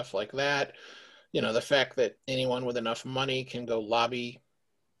and stuff like that. You know, the fact that anyone with enough money can go lobby,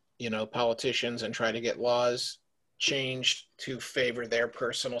 you know, politicians and try to get laws changed to favor their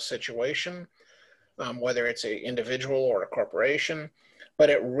personal situation, whether it's an individual or a corporation. But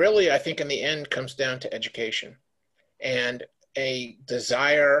it really, I think in the end, comes down to education and a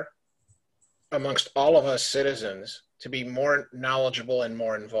desire amongst all of us citizens to be more knowledgeable and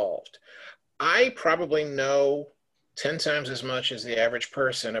more involved. I probably know 10 times as much as the average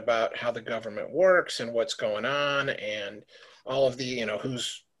person about how the government works and what's going on and all of the, you know,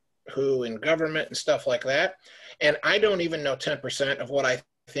 who's who in government and stuff like that. And I don't even know 10% of what I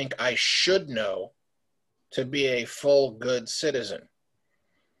think I should know to be a full good citizen.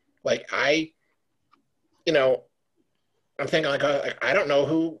 Like I'm thinking like, I don't know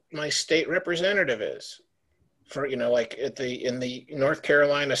who my state representative is. for, like in the North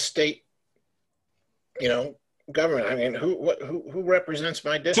Carolina state, government. I mean, who represents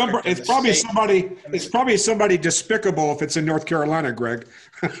my district? It's probably somebody despicable if it's in North Carolina, Greg.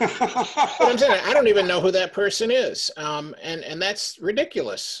 But I'm saying, I don't even know who that person is. And that's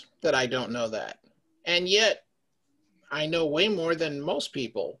ridiculous that I don't know that. And yet I know way more than most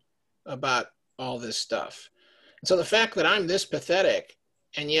people about all this stuff. So the fact that I'm this pathetic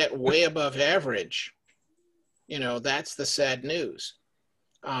and yet way above average, that's the sad news,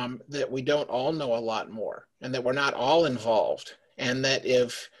 that we don't all know a lot more and that we're not all involved. And that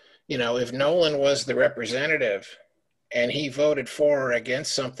if Nolan was the representative and he voted for or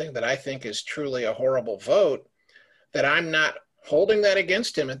against something that I think is truly a horrible vote, that I'm not holding that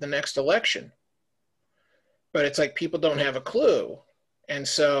against him at the next election. But it's like people don't have a clue. And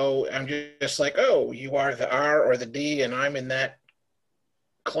so I'm just like, oh, you are the R or the D and I'm in that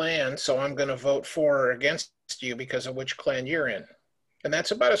clan, so I'm going to vote for or against you because of which clan you're in. And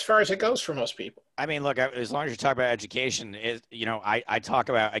that's about as far as it goes for most people. I mean, look, as long as you talk about education, I talk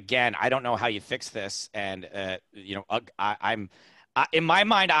about, again, I don't know how you fix this. And, in my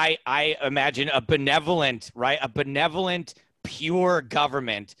mind, I imagine a benevolent, pure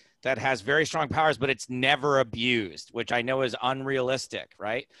government that has very strong powers, but it's never abused, which I know is unrealistic,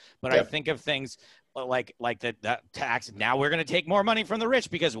 right? But I think of things like the tax. Now we're going to take more money from the rich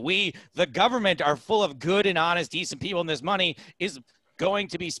because we, the government, are full of good and honest, decent people, and this money is going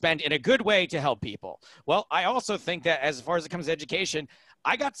to be spent in a good way to help people. Well, I also think that as far as it comes to education,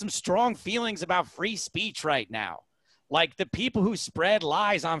 I got some strong feelings about free speech right now. Like the people who spread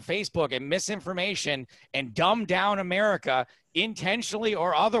lies on Facebook and misinformation and dumb down America intentionally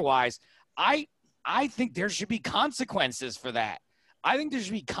or otherwise, I think there should be consequences for that. I think there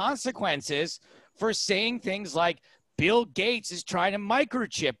should be consequences for saying things like Bill Gates is trying to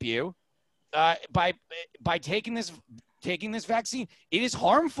microchip you by taking this vaccine. It is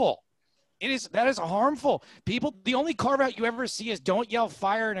harmful. That is harmful. People, the only carve out you ever see is don't yell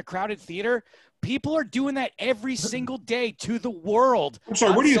fire in a crowded theater. People are doing that every single day to the world. I'm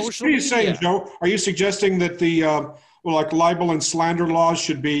sorry, what are you saying, Joe? Are you suggesting that the like libel and slander laws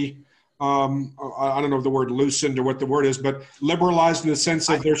should be, I don't know if the word loosened or what the word is, but liberalized in the sense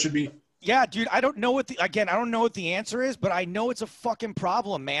that there should be? Yeah, dude, I don't know what the answer is, but I know it's a fucking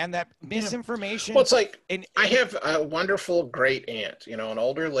problem, man. That misinformation. Well, it's like, I have a wonderful great aunt, an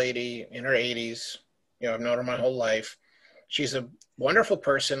older lady in her 80s. I've known her my whole life. She's a wonderful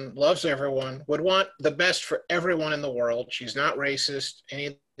person, loves everyone, would want the best for everyone in the world. She's not racist, any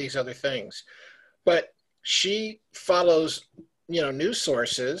of these other things. But she follows, news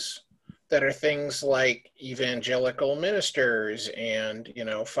sources that are things like evangelical ministers and,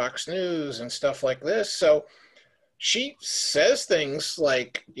 Fox News and stuff like this. So she says things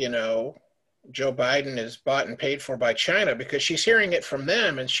like, Joe Biden is bought and paid for by China because she's hearing it from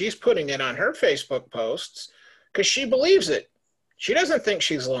them and she's putting it on her Facebook posts because she believes it. She doesn't think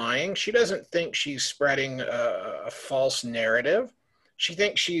she's lying. She doesn't think she's spreading a false narrative. She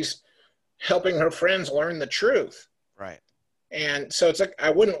thinks she's helping her friends learn the truth. Right. And so it's like,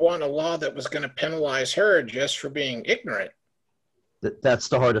 I wouldn't want a law that was going to penalize her just for being ignorant. That's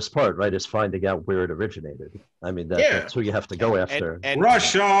the hardest part, right? Is finding out where it originated. I mean, that's who you have to go after. And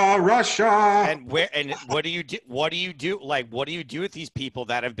Russia. And what do you do? What do you do? Like, what do you do with these people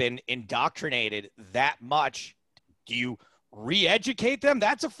that have been indoctrinated that much? Do you re-educate them?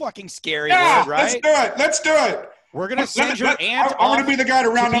 That's a fucking scary word, right? Let's do it. We're going to send your aunt I'm going to be the guy to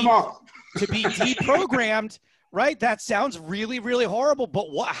round them up. To be deprogrammed, right? That sounds really, really horrible. But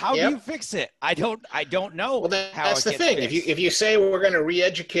how do you fix it? I don't know. Well, that's the thing. If you say we're going to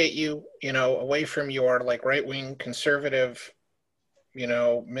re-educate you, away from your like right-wing conservative,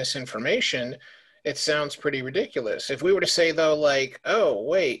 misinformation, it sounds pretty ridiculous. If we were to say though, like, oh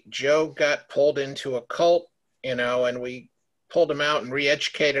wait, Joe got pulled into a cult, and we pulled him out and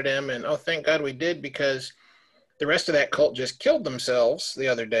re-educated him, and oh, thank God we did, because the rest of that cult just killed themselves the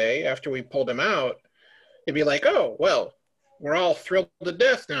other day after we pulled him out. It'd be like, oh, well, we're all thrilled to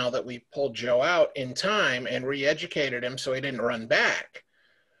death now that we pulled Joe out in time and re-educated him so he didn't run back.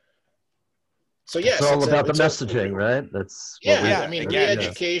 So yes, it's all about the messaging, right? That's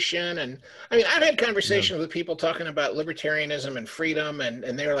re-education, and I mean, I've had conversations with people talking about libertarianism and freedom,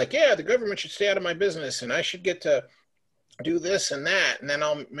 and they're like, yeah, the government should stay out of my business, and I should get to do this and that. And then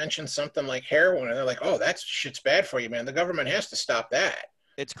I'll mention something like heroin, and they're like, oh, that shit's bad for you, man. The government has to stop that.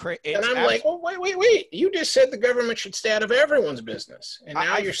 It's crazy. And I'm like, well, wait. You just said the government should stay out of everyone's business. And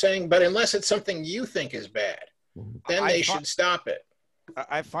now you're saying, but unless it's something you think is bad, then they should stop it.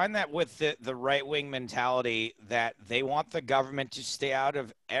 I find that with the right-wing mentality that they want the government to stay out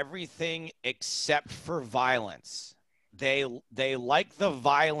of everything except for violence. They like the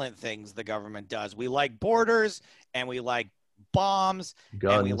violent things the government does. We like borders, and we like bombs,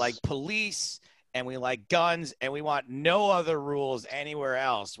 and we like Guns. police, and we like guns, and we want no other rules anywhere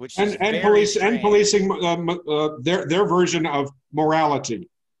else, which is and very police and strange. policing their version of morality,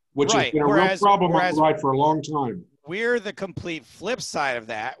 which has Right. been a real problem on the right for a long time. We're the complete flip side of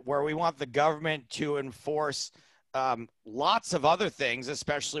that, where we want the government to enforce lots of other things,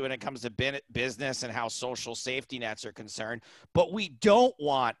 especially when it comes to business and how social safety nets are concerned. But we don't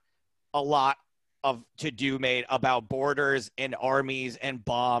want a lot of to-do made about borders and armies and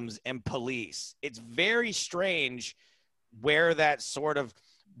bombs and police. It's very strange where that sort of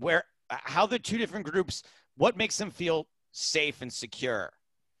how the two different groups, what makes them feel safe and secure.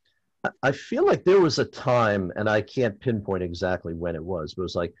 I feel like there was a time, and I can't pinpoint exactly when it was, but it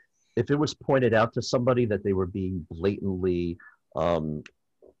was like, if it was pointed out to somebody that they were being blatantly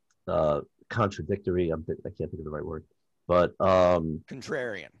contradictory, I can't think of the right word, but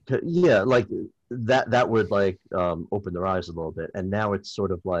contrarian. Yeah, like that would like open their eyes a little bit. And now it's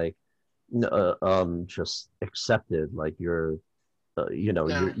sort of like just accepted, like you're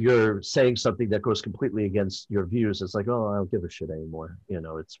you're saying something that goes completely against your views. It's like, oh, I don't give a shit anymore.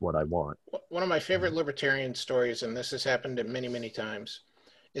 It's what I want. One of my favorite libertarian stories, and this has happened many, many times,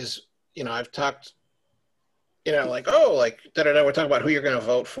 is, I've talked, like, we're talking about who you're going to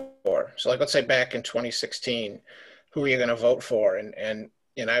vote for. So, like, let's say back in 2016, who are you going to vote for? And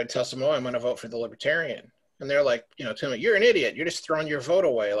I would tell someone, I'm going to vote for the Libertarian. And they're like, Tim, you're an idiot. You're just throwing your vote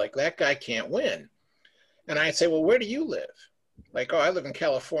away. Like, that guy can't win. And I'd say, well, where do you live? Like, oh, I live in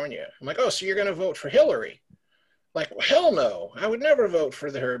California. I'm like, oh, so you're going to vote for Hillary? Like, well, hell no, I would never vote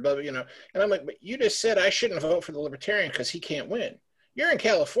for her, but, And I'm like, but you just said I shouldn't vote for the Libertarian because he can't win. You're in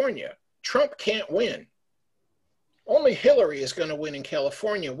California. Trump can't win. Only Hillary is going to win in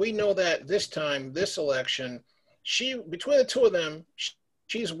California. We know that this time, this election, between the two of them,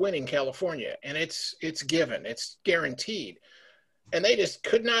 she's winning California, and it's given, it's guaranteed. And they just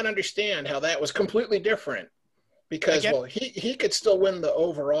could not understand how that was completely different. Because, well, he could still win the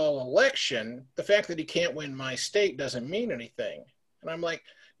overall election. The fact that he can't win my state doesn't mean anything. And I'm like,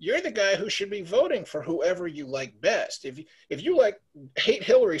 you're the guy who should be voting for whoever you like best. If you hate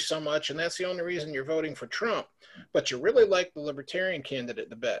Hillary so much, and that's the only reason you're voting for Trump, but you really like the Libertarian candidate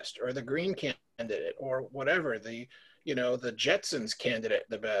the best, or the Green candidate, or whatever, the Jetsons candidate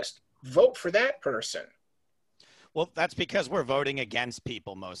the best, vote for that person. Well, that's because we're voting against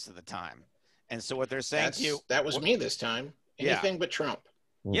people most of the time. And so what they're saying to you, that was me this time. Anything but Trump.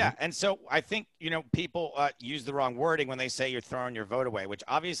 Yeah. And so I think, people use the wrong wording when they say you're throwing your vote away, which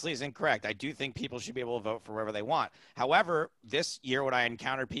obviously is incorrect. I do think people should be able to vote for wherever they want. However, this year, when I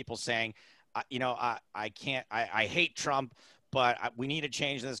encountered people saying, I hate Trump, but we need a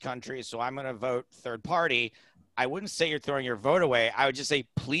change in this country, so I'm going to vote third party. I wouldn't say you're throwing your vote away. I would just say,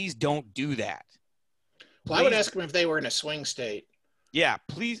 please don't do that. Well, I would ask them if they were in a swing state. Yeah,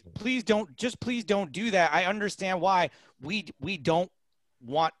 please don't do that. I understand why we don't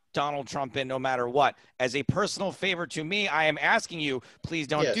want Donald Trump in no matter what. As a personal favor to me, I am asking you, please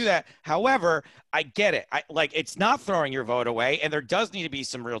don't do that. However, I get it. It's not throwing your vote away, and there does need to be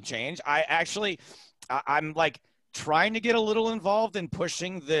some real change. I'm like trying to get a little involved in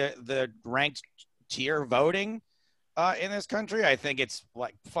pushing the ranked tier voting in this country. I think it's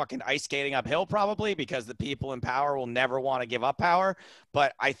like fucking ice skating uphill probably, because the people in power will never want to give up power.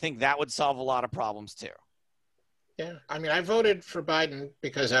 But I think that would solve a lot of problems too. Yeah. I mean, I voted for Biden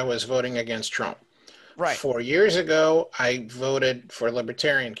because I was voting against Trump. Right. 4 years ago, I voted for a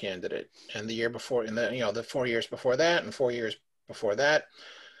Libertarian candidate. And the year before, the 4 years before that, and 4 years before that,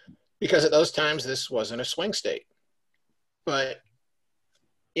 because at those times, this wasn't a swing state. But,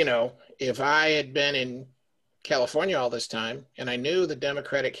 if I had been in California all this time, and I knew the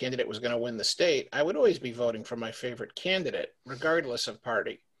Democratic candidate was going to win the state, I would always be voting for my favorite candidate, regardless of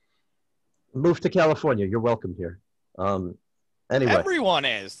party. Move to California. You're welcome here. Anyway. Everyone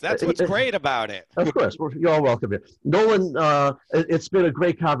is. That's what's great about it. Of course. You're all welcome here. Nolan, it's been a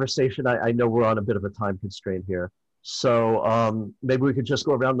great conversation. I know we're on a bit of a time constraint here. So maybe we could just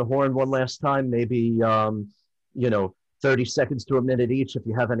go around the horn one last time, maybe, 30 seconds to a minute each. If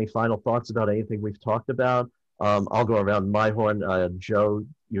you have any final thoughts about anything we've talked about. I'll go around my horn. Joe,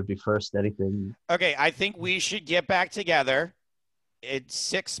 you'd be first. Anything? Okay, I think we should get back together in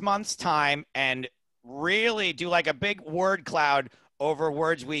 6 months' time and really do like a big word cloud over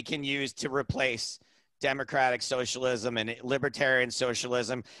words we can use to replace democratic socialism and libertarian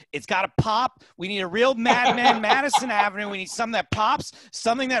socialism. It's got to pop. We need a real Madman Madison Avenue. We need something that pops,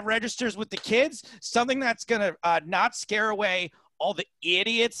 something that registers with the kids, something that's going to not scare away all the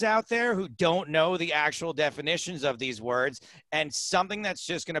idiots out there who don't know the actual definitions of these words, and something that's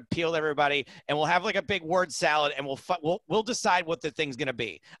just going to appeal to everybody. And we'll have like a big word salad, and we'll decide what the thing's going to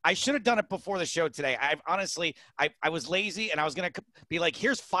be. I should have done it before the show today. I was lazy, and I was going to be like,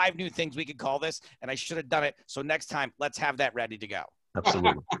 here's 5 new things we could call this, and I should have done it. So next time, let's have that ready to go.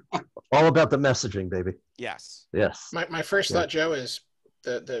 Absolutely. All about the messaging, baby. Yes. Yes. My first thought, Joe, is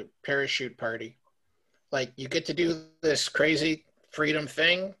the parachute party. Like, you get to do this crazy freedom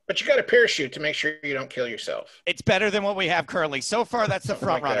thing, but you got a parachute to make sure you don't kill yourself. It's better than what we have currently. So far, that's the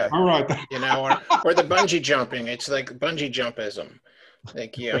front runner. All right. You know, or the bungee jumping. It's like bungee jumpism.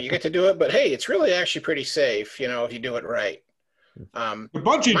 Like, you know, you get to do it, but hey, it's really actually pretty safe, you know, if you do it right. The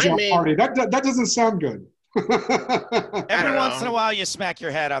bungee jump party, that doesn't sound good. Every once in a while, you smack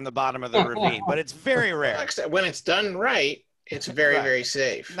your head on the bottom of the ravine, but it's very rare. Like I said, when it's done right, it's very, very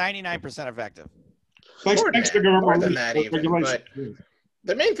safe. 99% effective. Thanks to more than that even. But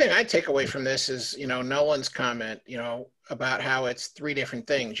the main thing I take away from this is, you know, Nolan's comment, you know, about how it's 3 different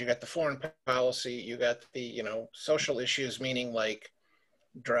things. You got the foreign policy, you got the, you know, social issues, meaning like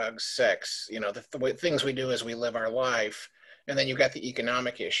drugs, sex, you know, the things we do as we live our life, and then you got the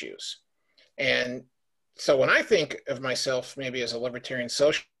economic issues. And so when I think of myself maybe as a libertarian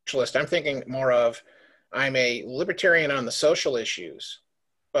socialist, I'm thinking more of I'm a libertarian on the social issues,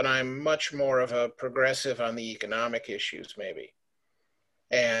 but I'm much more of a progressive on the economic issues, maybe.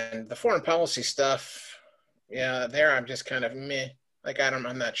 And the foreign policy stuff, yeah, there I'm just kind of meh. Like,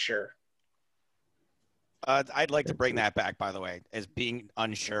 I'm not sure. I'd like to bring that back, by the way, as being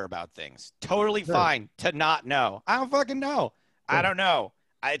unsure about things. Totally fine to not know. I don't fucking know. I don't know.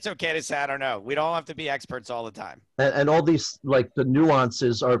 It's okay to say I don't know. We don't have to be experts all the time. And all these, like, the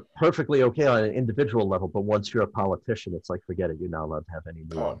nuances are perfectly okay on an individual level, but once you're a politician, it's like, forget it. You're not allowed to have any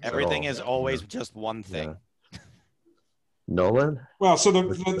nuance. Everything is always just one thing. Yeah. Nolan? Well, so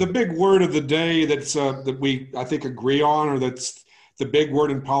the big word of the day that we, I think, agree on, or that's the big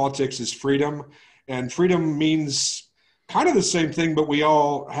word in politics, is freedom. And freedom means kind of the same thing, but we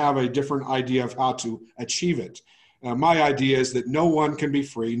all have a different idea of how to achieve it. My idea is that no one can be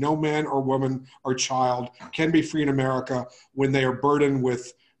free, no man or woman or child can be free in America when they are burdened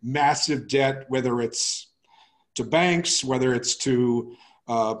with massive debt, whether it's to banks, whether it's to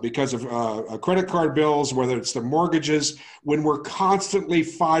because of credit card bills, whether it's the mortgages, when we're constantly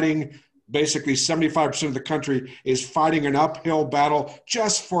fighting. Basically, 75% of the country is fighting an uphill battle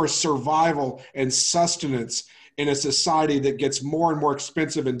just for survival and sustenance in a society that gets more and more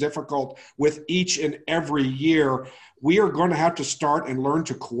expensive and difficult with each and every year. We are going to have to start and learn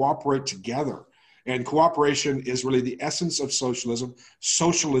to cooperate together. And cooperation is really the essence of socialism.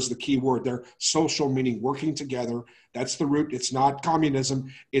 Social is the key word there. Social meaning working together. That's the root. It's not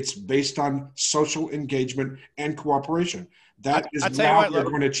communism. It's based on social engagement and cooperation. That is how we're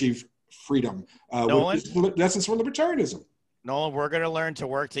going to achieve freedom. Which is the essence for libertarianism. Nolan, we're going to learn to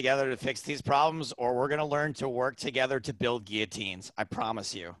work together to fix these problems, or we're going to learn to work together to build guillotines. I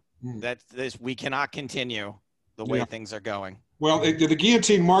promise you that we cannot continue the way things are going. Well, the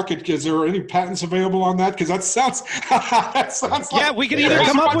guillotine market, is there any patents available on that? Because that sounds yeah, we could either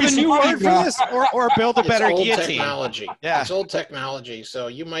come up with a new word for this or build a better guillotine. Technology. Yeah. It's old technology, so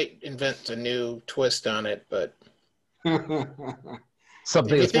you might invent a new twist on it, but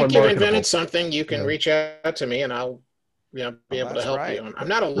something if you think you've invented something, you can reach out to me and I'll be able to help you. I'm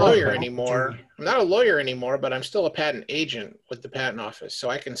not a lawyer anymore. I'm not a lawyer anymore, but I'm still a patent agent with the patent office. So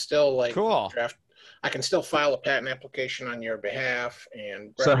I can still draft. I can still file a patent application on your behalf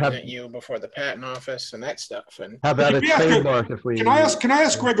and represent you before the patent office and that stuff. And how about a trademark? Can I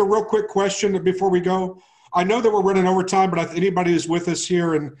ask Greg a real quick question before we go? I know that we're running over time, but anybody who's with us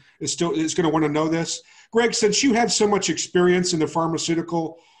here and is going to want to know this. Greg, since you have so much experience in the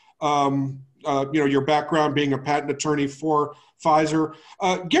pharmaceutical your background being a patent attorney for Pfizer.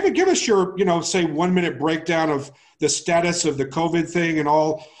 Give us your, say 1 minute breakdown of the status of the COVID thing and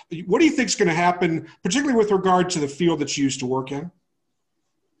all. What do you think is going to happen, particularly with regard to the field that you used to work in?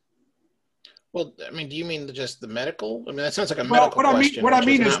 Well, I mean, do you mean just the medical? I mean, that sounds like a medical question. What I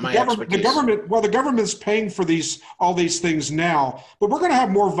mean is the government's paying for all these things now, but we're going to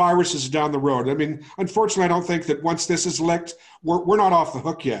have more viruses down the road. I mean, unfortunately, I don't think that once this is licked, we're not off the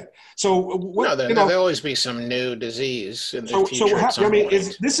hook yet. So there'll always be some new disease in the future. So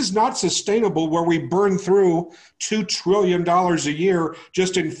this is not sustainable where we burn through $2 trillion a year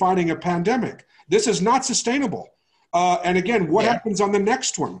just in fighting a pandemic. This is not sustainable. And again, what happens on the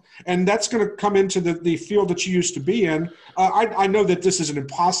next one? And that's going to come into the field that you used to be in. I know that this is an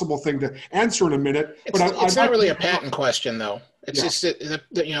impossible thing to answer in a minute. It's not really a patent question, though. It's just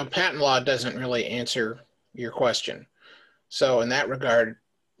that, patent law doesn't really answer your question. So in that regard,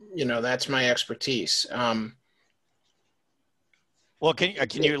 that's my expertise. Well, can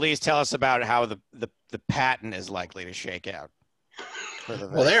you at least tell us about how the patent is likely to shake out?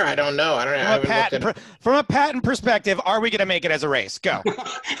 Well, I don't know. I don't know. From a patent perspective, are we going to make it as a race? Go.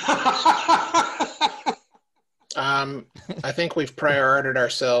 I think we've prior-arted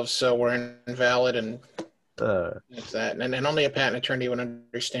ourselves, so we're invalid, and that's that. And only a patent attorney would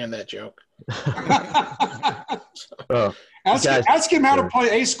understand that joke. Ask him how to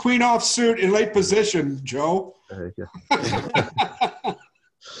play ace queen offsuit in late position, Joe.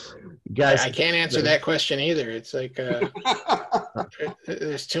 Guys, I can't answer that question either. It's like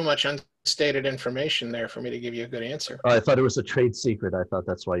there's too much unstated information there for me to give you a good answer. I thought it was a trade secret. I thought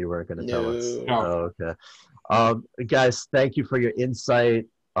that's why you weren't going to tell us. No. Oh, okay. Guys, thank you for your insight,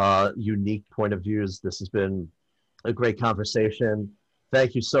 unique point of views. This has been a great conversation.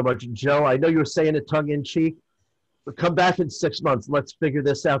 Thank you so much. Joe, I know you were saying it tongue-in-cheek, but come back in 6 months. Let's figure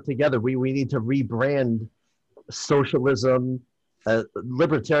this out together. We need to rebrand socialism.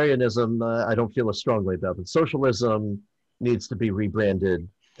 Libertarianism, I don't feel as strongly about, but socialism needs to be rebranded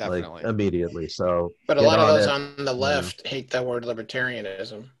immediately. So, but a lot of those on the left hate the word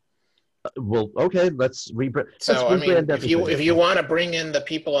libertarianism. Well, okay, let's rebrand. So, I mean, if you want to bring in the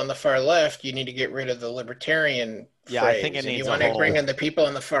people on the far left, you need to get rid of the libertarian phrase. I think it needs if you want to bring in the people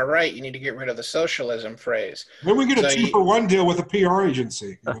on the far right, you need to get rid of the socialism phrase. Then we get a 2-for-1 deal with a PR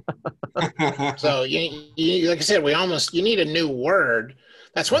agency. So, you, like I said, you need a new word.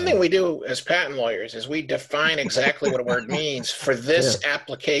 That's one thing we do as patent lawyers is we define exactly what a word means for this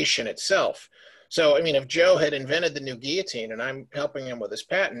application itself. So, I mean, if Joe had invented the new guillotine and I'm helping him with his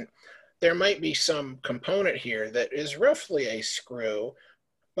patent, there might be some component here that is roughly a screw,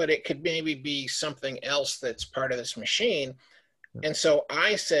 but it could maybe be something else that's part of this machine. And so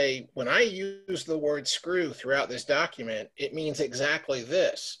I say, when I use the word screw throughout this document, it means exactly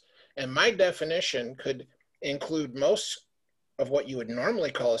this. And my definition could include most of what you would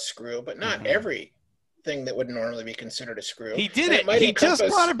normally call a screw, but not everything that would normally be considered a screw. He did it. He just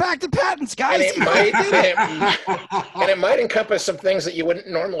brought it back to patents, guys. And it might encompass some things that you wouldn't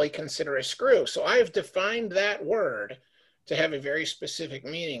normally consider a screw. So I have defined that word to have a very specific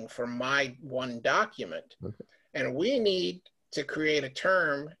meaning for my one document. Okay. And we need to create a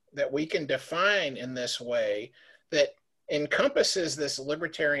term that we can define in this way that encompasses this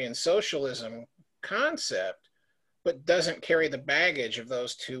libertarian socialism concept, but doesn't carry the baggage of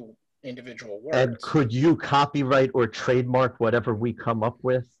those two individual words. And could you copyright or trademark whatever we come up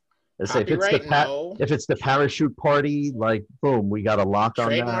with? Copyright, no. If it's the parachute party, like boom, we got a lock on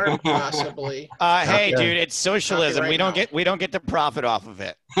that. Trademark, possibly. Hey, dude, it's socialism. We don't get to profit off of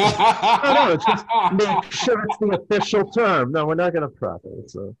it. No, just make sure it's the official term. No, we're not going to profit.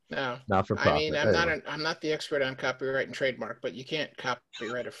 It's not for profit. I mean, I'm not the expert on copyright and trademark, but you can't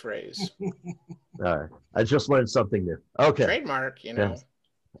copyright a phrase. All right, I just learned something new. Okay. Trademark, Yes.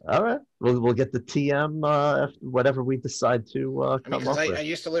 All right, we'll get the TM whatever we decide to come up with. I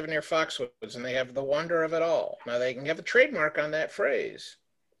used to live near Foxwoods, and they have the wonder of it all. Now they can have a trademark on that phrase,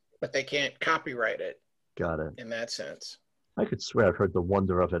 but they can't copyright it. Got it. In that sense. I could swear I've heard the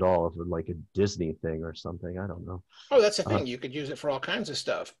wonder of it all, like a Disney thing or something. I don't know. Oh, that's the thing. You could use it for all kinds of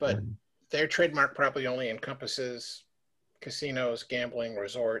stuff, but their trademark probably only encompasses casinos, gambling,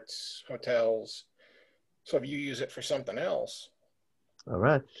 resorts, hotels. So if you use it for something else. All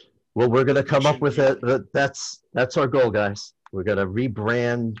right. Well, we're going to come up with it. That's our goal, guys. We're going to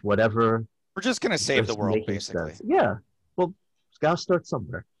rebrand whatever. We're just going to save the world, basically. Sense. Yeah. Well, it's got to start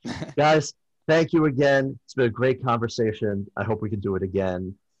somewhere. Guys, thank you again. It's been a great conversation. I hope we can do it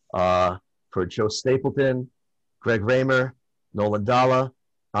again. For Joe Stapleton, Greg Raymer, Nolan Dalla,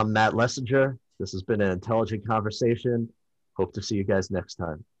 I'm Matt Lessinger. This has been an intelligent conversation. Hope to see you guys next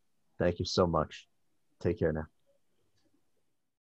time. Thank you so much. Take care now.